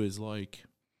thing too is, like,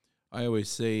 I always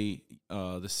say,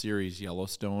 the series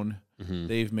Yellowstone,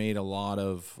 they've made a lot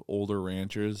of older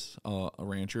ranchers a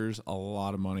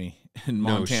lot of money in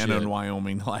Montana and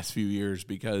Wyoming the last few years,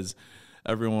 because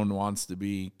everyone wants to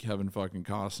be Kevin fucking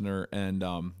Costner and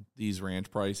these ranch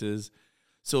prices.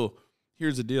 So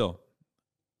here's the deal.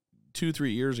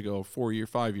 2-3 years ago,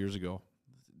 5 years ago,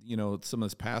 you know, some of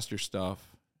this pasture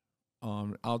stuff,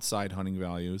 outside hunting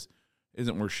values,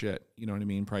 isn't worth shit. You know what I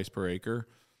mean? Price per acre.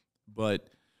 But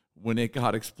when it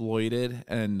got exploited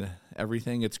and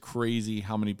everything, it's crazy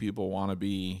how many people want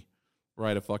to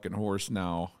ride a fucking horse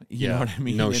now. You know what I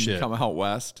mean? No and shit. Come out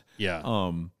west.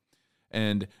 Yeah.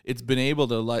 And it's been able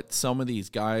to let some of these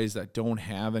guys that don't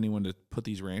have anyone to put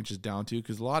these ranches down to,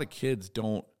 because a lot of kids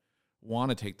don't want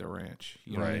to take the ranch.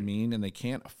 You know what I mean? And they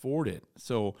can't afford it.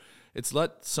 So it's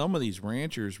let some of these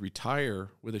ranchers retire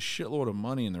with a shitload of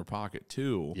money in their pocket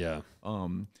too. Yeah.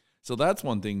 So that's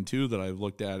one thing too that I've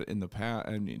looked at in the past,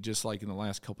 and just like in the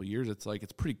last couple of years, it's like,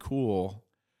 it's pretty cool.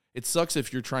 It sucks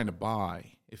if you're trying to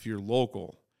buy, if you're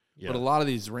local. Yeah. But a lot of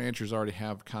these ranchers already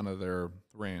have kind of their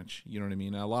ranch. You know what I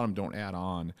mean? A lot of them don't add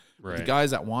on. Right. The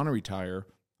guys that want to retire,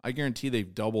 I guarantee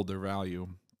they've doubled their value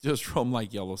just from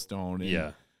like Yellowstone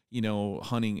and, you know,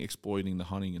 exploiting the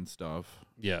hunting and stuff.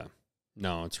 Yeah.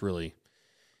 No, it's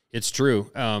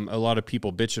true. A lot of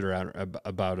people bitch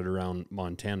about it around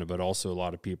Montana, but also a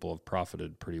lot of people have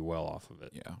profited pretty well off of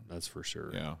it. Yeah. That's for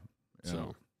sure. Yeah.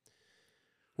 So,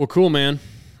 well, cool, man.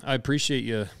 I appreciate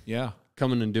you. Yeah.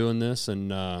 Coming and doing this,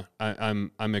 and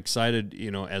I'm excited.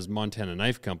 You know, as Montana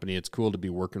Knife Company, it's cool to be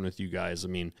working with you guys. I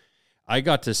mean, I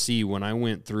got to see when I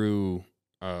went to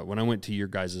your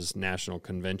guys' national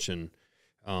convention.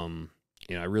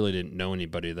 You know, I really didn't know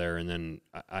anybody there, and then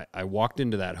I walked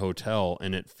into that hotel,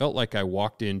 and it felt like I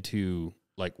walked into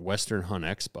like Western Hunt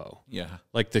Expo. Yeah,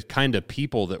 like the kind of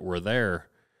people that were there.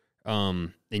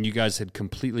 And you guys had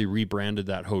completely rebranded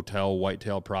that hotel,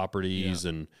 Whitetail Properties,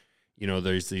 and you know,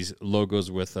 there's these logos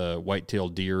with a whitetail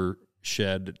deer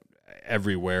shed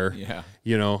everywhere. Yeah.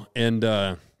 You know, and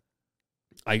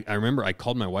I remember I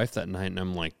called my wife that night and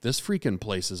I'm like, this freaking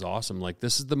place is awesome. Like,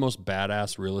 this is the most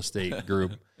badass real estate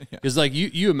group. Because like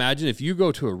you imagine if you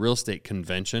go to a real estate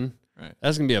convention,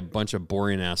 that's gonna be a bunch of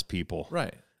boring ass people.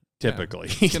 Right. Typically.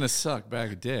 Yeah. It's gonna suck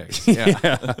bag of dicks.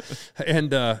 Yeah.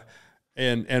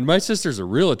 And my sister's a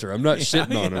realtor. I'm not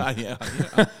shitting on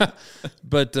her.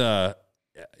 But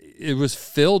it was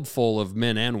filled full of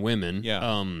men and women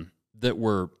that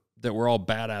were all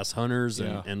badass hunters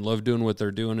and love doing what they're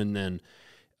doing. And then,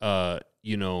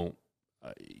 you know,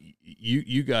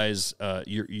 you guys,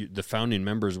 the founding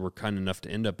members were kind enough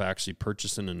to end up actually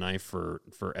purchasing a knife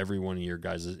for every one of your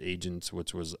guys' agents,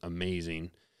 which was amazing.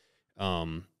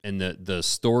 And the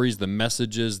stories, the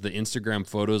messages, the Instagram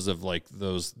photos of like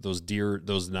those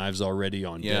knives already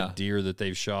on dead deer that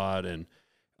they've shot, and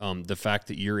the fact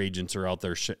that your agents are out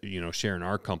there, sharing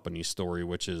our company's story,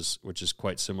 which is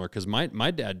quite similar. Because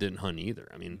my dad didn't hunt either.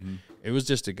 I mean, it was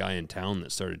just a guy in town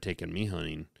that started taking me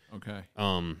hunting. Okay.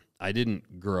 I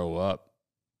didn't grow up.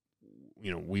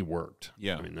 You know, we worked.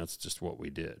 Yeah. I mean, that's just what we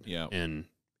did. Yeah. And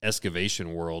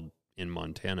excavation world in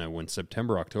Montana, when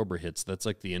September, October hits, that's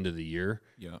like the end of the year.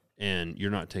 Yeah. And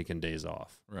you're not taking days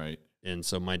off. Right. And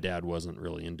so my dad wasn't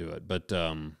really into it, but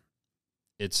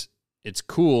it's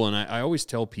cool. And I always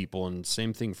tell people, and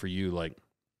same thing for you, like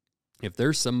if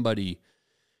there's somebody,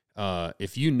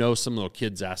 if you know some little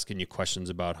kids asking you questions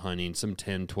about hunting, some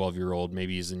 10, 12-year-old,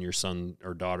 maybe he's in your son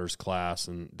or daughter's class,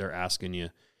 and they're asking you,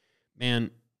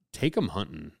 man, take them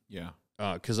hunting. Yeah.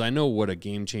 Because I know what a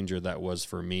game changer that was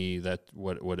for me, that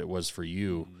what it was for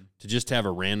you, to just have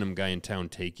a random guy in town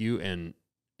take you,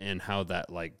 and how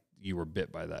that, like, you were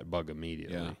bit by that bug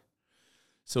immediately. Yeah.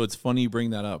 So it's funny you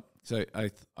bring that up. So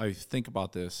I think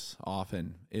about this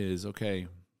often is, okay,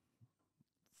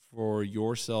 for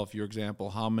yourself, your example,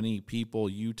 how many people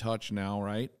you touch now,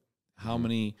 right? How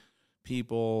many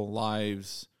people,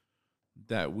 lives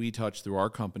that we touch through our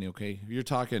company, okay? You're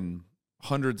talking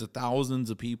hundreds of thousands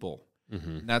of people.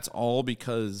 And that's all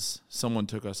because someone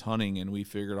took us hunting and we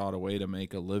figured out a way to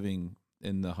make a living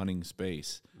in the hunting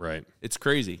space. Right. It's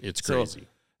crazy. It's crazy.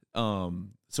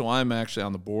 So I'm actually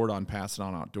on the board on Passing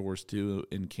On Outdoors too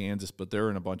in Kansas, but they're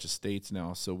in a bunch of states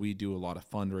now. So we do a lot of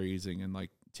fundraising and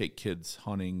like take kids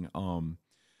hunting.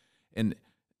 And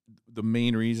the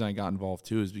main reason I got involved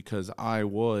too is because I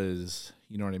was,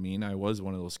 you know what I mean? I was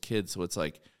one of those kids. So it's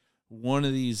like one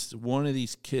of these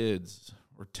kids,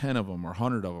 or 10 of them or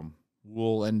 100 of them,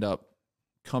 will end up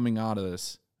coming out of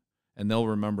this, and they'll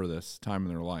remember this time in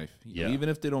their life. You know, even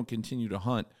if they don't continue to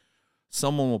hunt,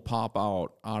 someone will pop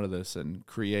out of this and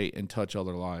create and touch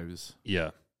other lives. Yeah,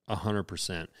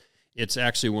 100%. It's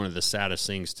actually one of the saddest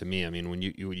things to me. I mean, when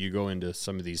you go into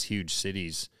some of these huge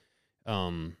cities,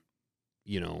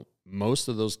 you know, most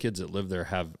of those kids that live there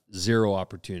have zero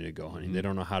opportunity to go hunting. They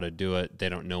don't know how to do it. They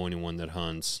don't know anyone that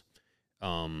hunts.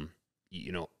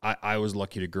 You know, I was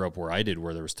lucky to grow up where I did,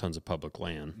 where there was tons of public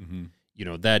land. You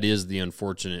know, that is the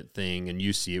unfortunate thing, and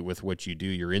you see it with what you do.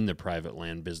 You're in the private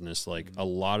land business. Like a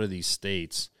lot of these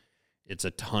states, it's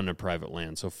a ton of private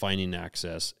land. So finding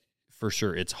access, for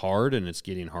sure, it's hard, and it's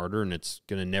getting harder, and it's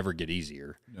going to never get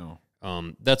easier. No.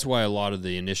 That's why a lot of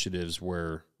the initiatives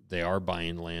where they are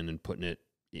buying land and putting it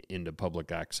into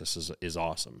public access is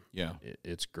awesome. Yeah.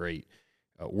 It's great.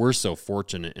 We're so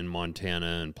fortunate in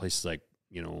Montana and places like,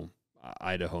 you know,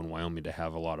 Idaho and Wyoming to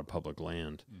have a lot of public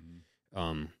land.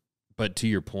 But to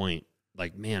your point,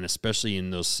 like, man, especially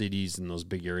in those cities and those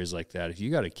big areas like that, if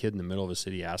you got a kid in the middle of a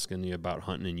city asking you about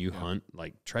hunting and you hunt,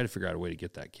 like, try to figure out a way to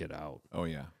get that kid out. Oh,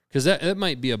 yeah. Because that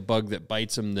might be a bug that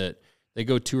bites them, that they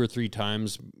go 2 or 3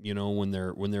 times, you know, when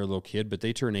they're a little kid, but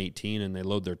they turn 18 and they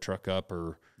load their truck up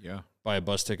or buy a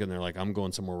bus ticket and they're like, I'm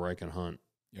going somewhere where I can hunt.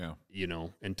 Yeah. You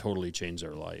know, and totally change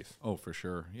their life. Oh, for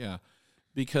sure. Yeah.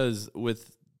 Because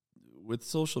with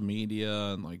social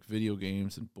media and like video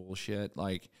games and bullshit,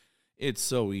 like, it's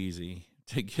so easy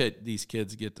to get these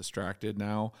kids get distracted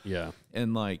now. Yeah.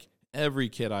 And like every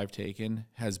kid I've taken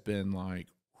has been like,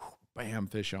 bam,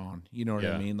 fish on. You know what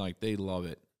I mean? Like, they love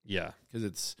it. Yeah.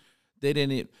 Because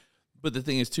but the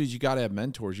thing is too, is you got to have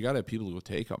mentors. You got to have people who will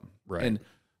take them. Right. And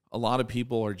a lot of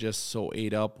people are just so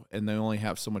ate up and they only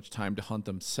have so much time to hunt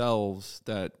themselves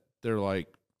that they're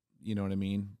like, you know what I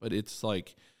mean? But it's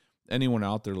like, anyone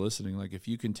out there listening, like, if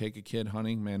you can take a kid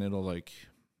hunting, man, it'll like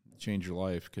change your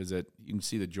life, because you can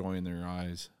see the joy in their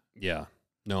eyes. Yeah,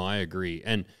 no, I agree.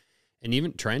 And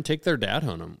even try and take their dad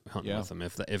hunting with them.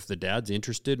 If the dad's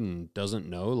interested and doesn't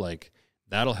know, like,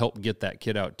 that'll help get that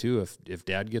kid out too. If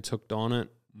dad gets hooked on it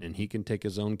and he can take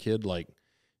his own kid, like,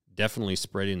 definitely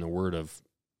spreading the word of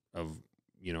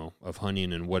you know, of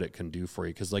hunting and what it can do for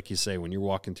you. Because like you say, when you're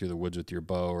walking through the woods with your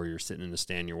bow, or you're sitting in a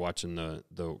stand, you're watching the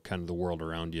kind of the world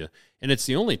around you. And it's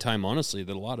the only time, honestly,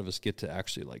 that a lot of us get to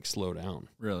actually like slow down.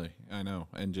 Really? I know.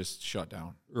 And just shut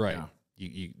down. Right. Yeah.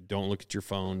 You don't look at your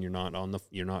phone. You're not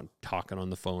talking on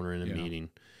the phone or in a meeting.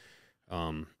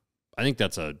 I think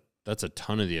that's a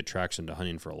ton of the attraction to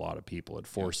hunting for a lot of people. It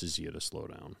forces you to slow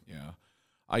down. Yeah.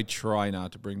 I try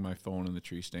not to bring my phone in the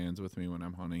tree stands with me when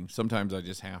I'm hunting. Sometimes I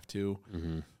just have to.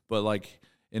 But like,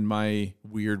 in my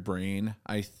weird brain,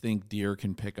 I think deer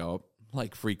can pick up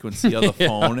like frequency of the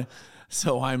phone.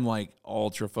 So I'm like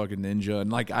ultra fucking ninja. And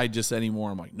like,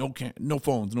 I'm like, no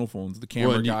phones. The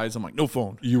camera guys, I'm like, no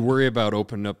phone. You worry about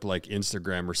opening up like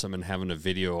Instagram or something, having a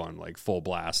video on like full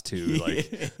blast too.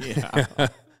 Like, yeah.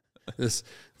 This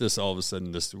all of a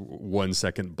sudden, this 1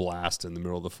 second blast in the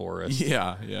middle of the forest.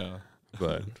 Yeah. Yeah.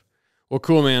 But, well,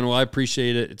 cool, man. Well, I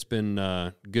appreciate it. It's been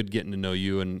good getting to know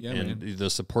you, and the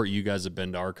support you guys have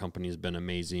been to our company has been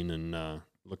amazing, and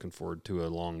looking forward to a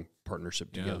long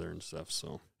partnership together and stuff.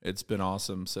 So it's been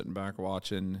awesome sitting back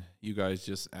watching you guys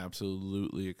just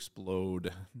absolutely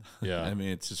explode. Yeah. I mean,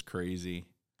 it's just crazy.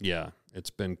 Yeah, it's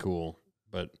been cool.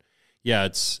 But yeah,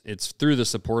 it's through the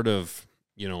support of,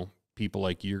 you know, people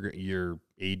like your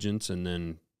agents, and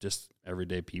then just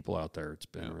everyday people out there. It's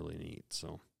been really neat.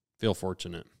 So feel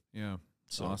fortunate. Yeah.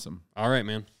 It's awesome. All right,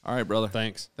 man. All right, brother.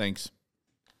 Thanks.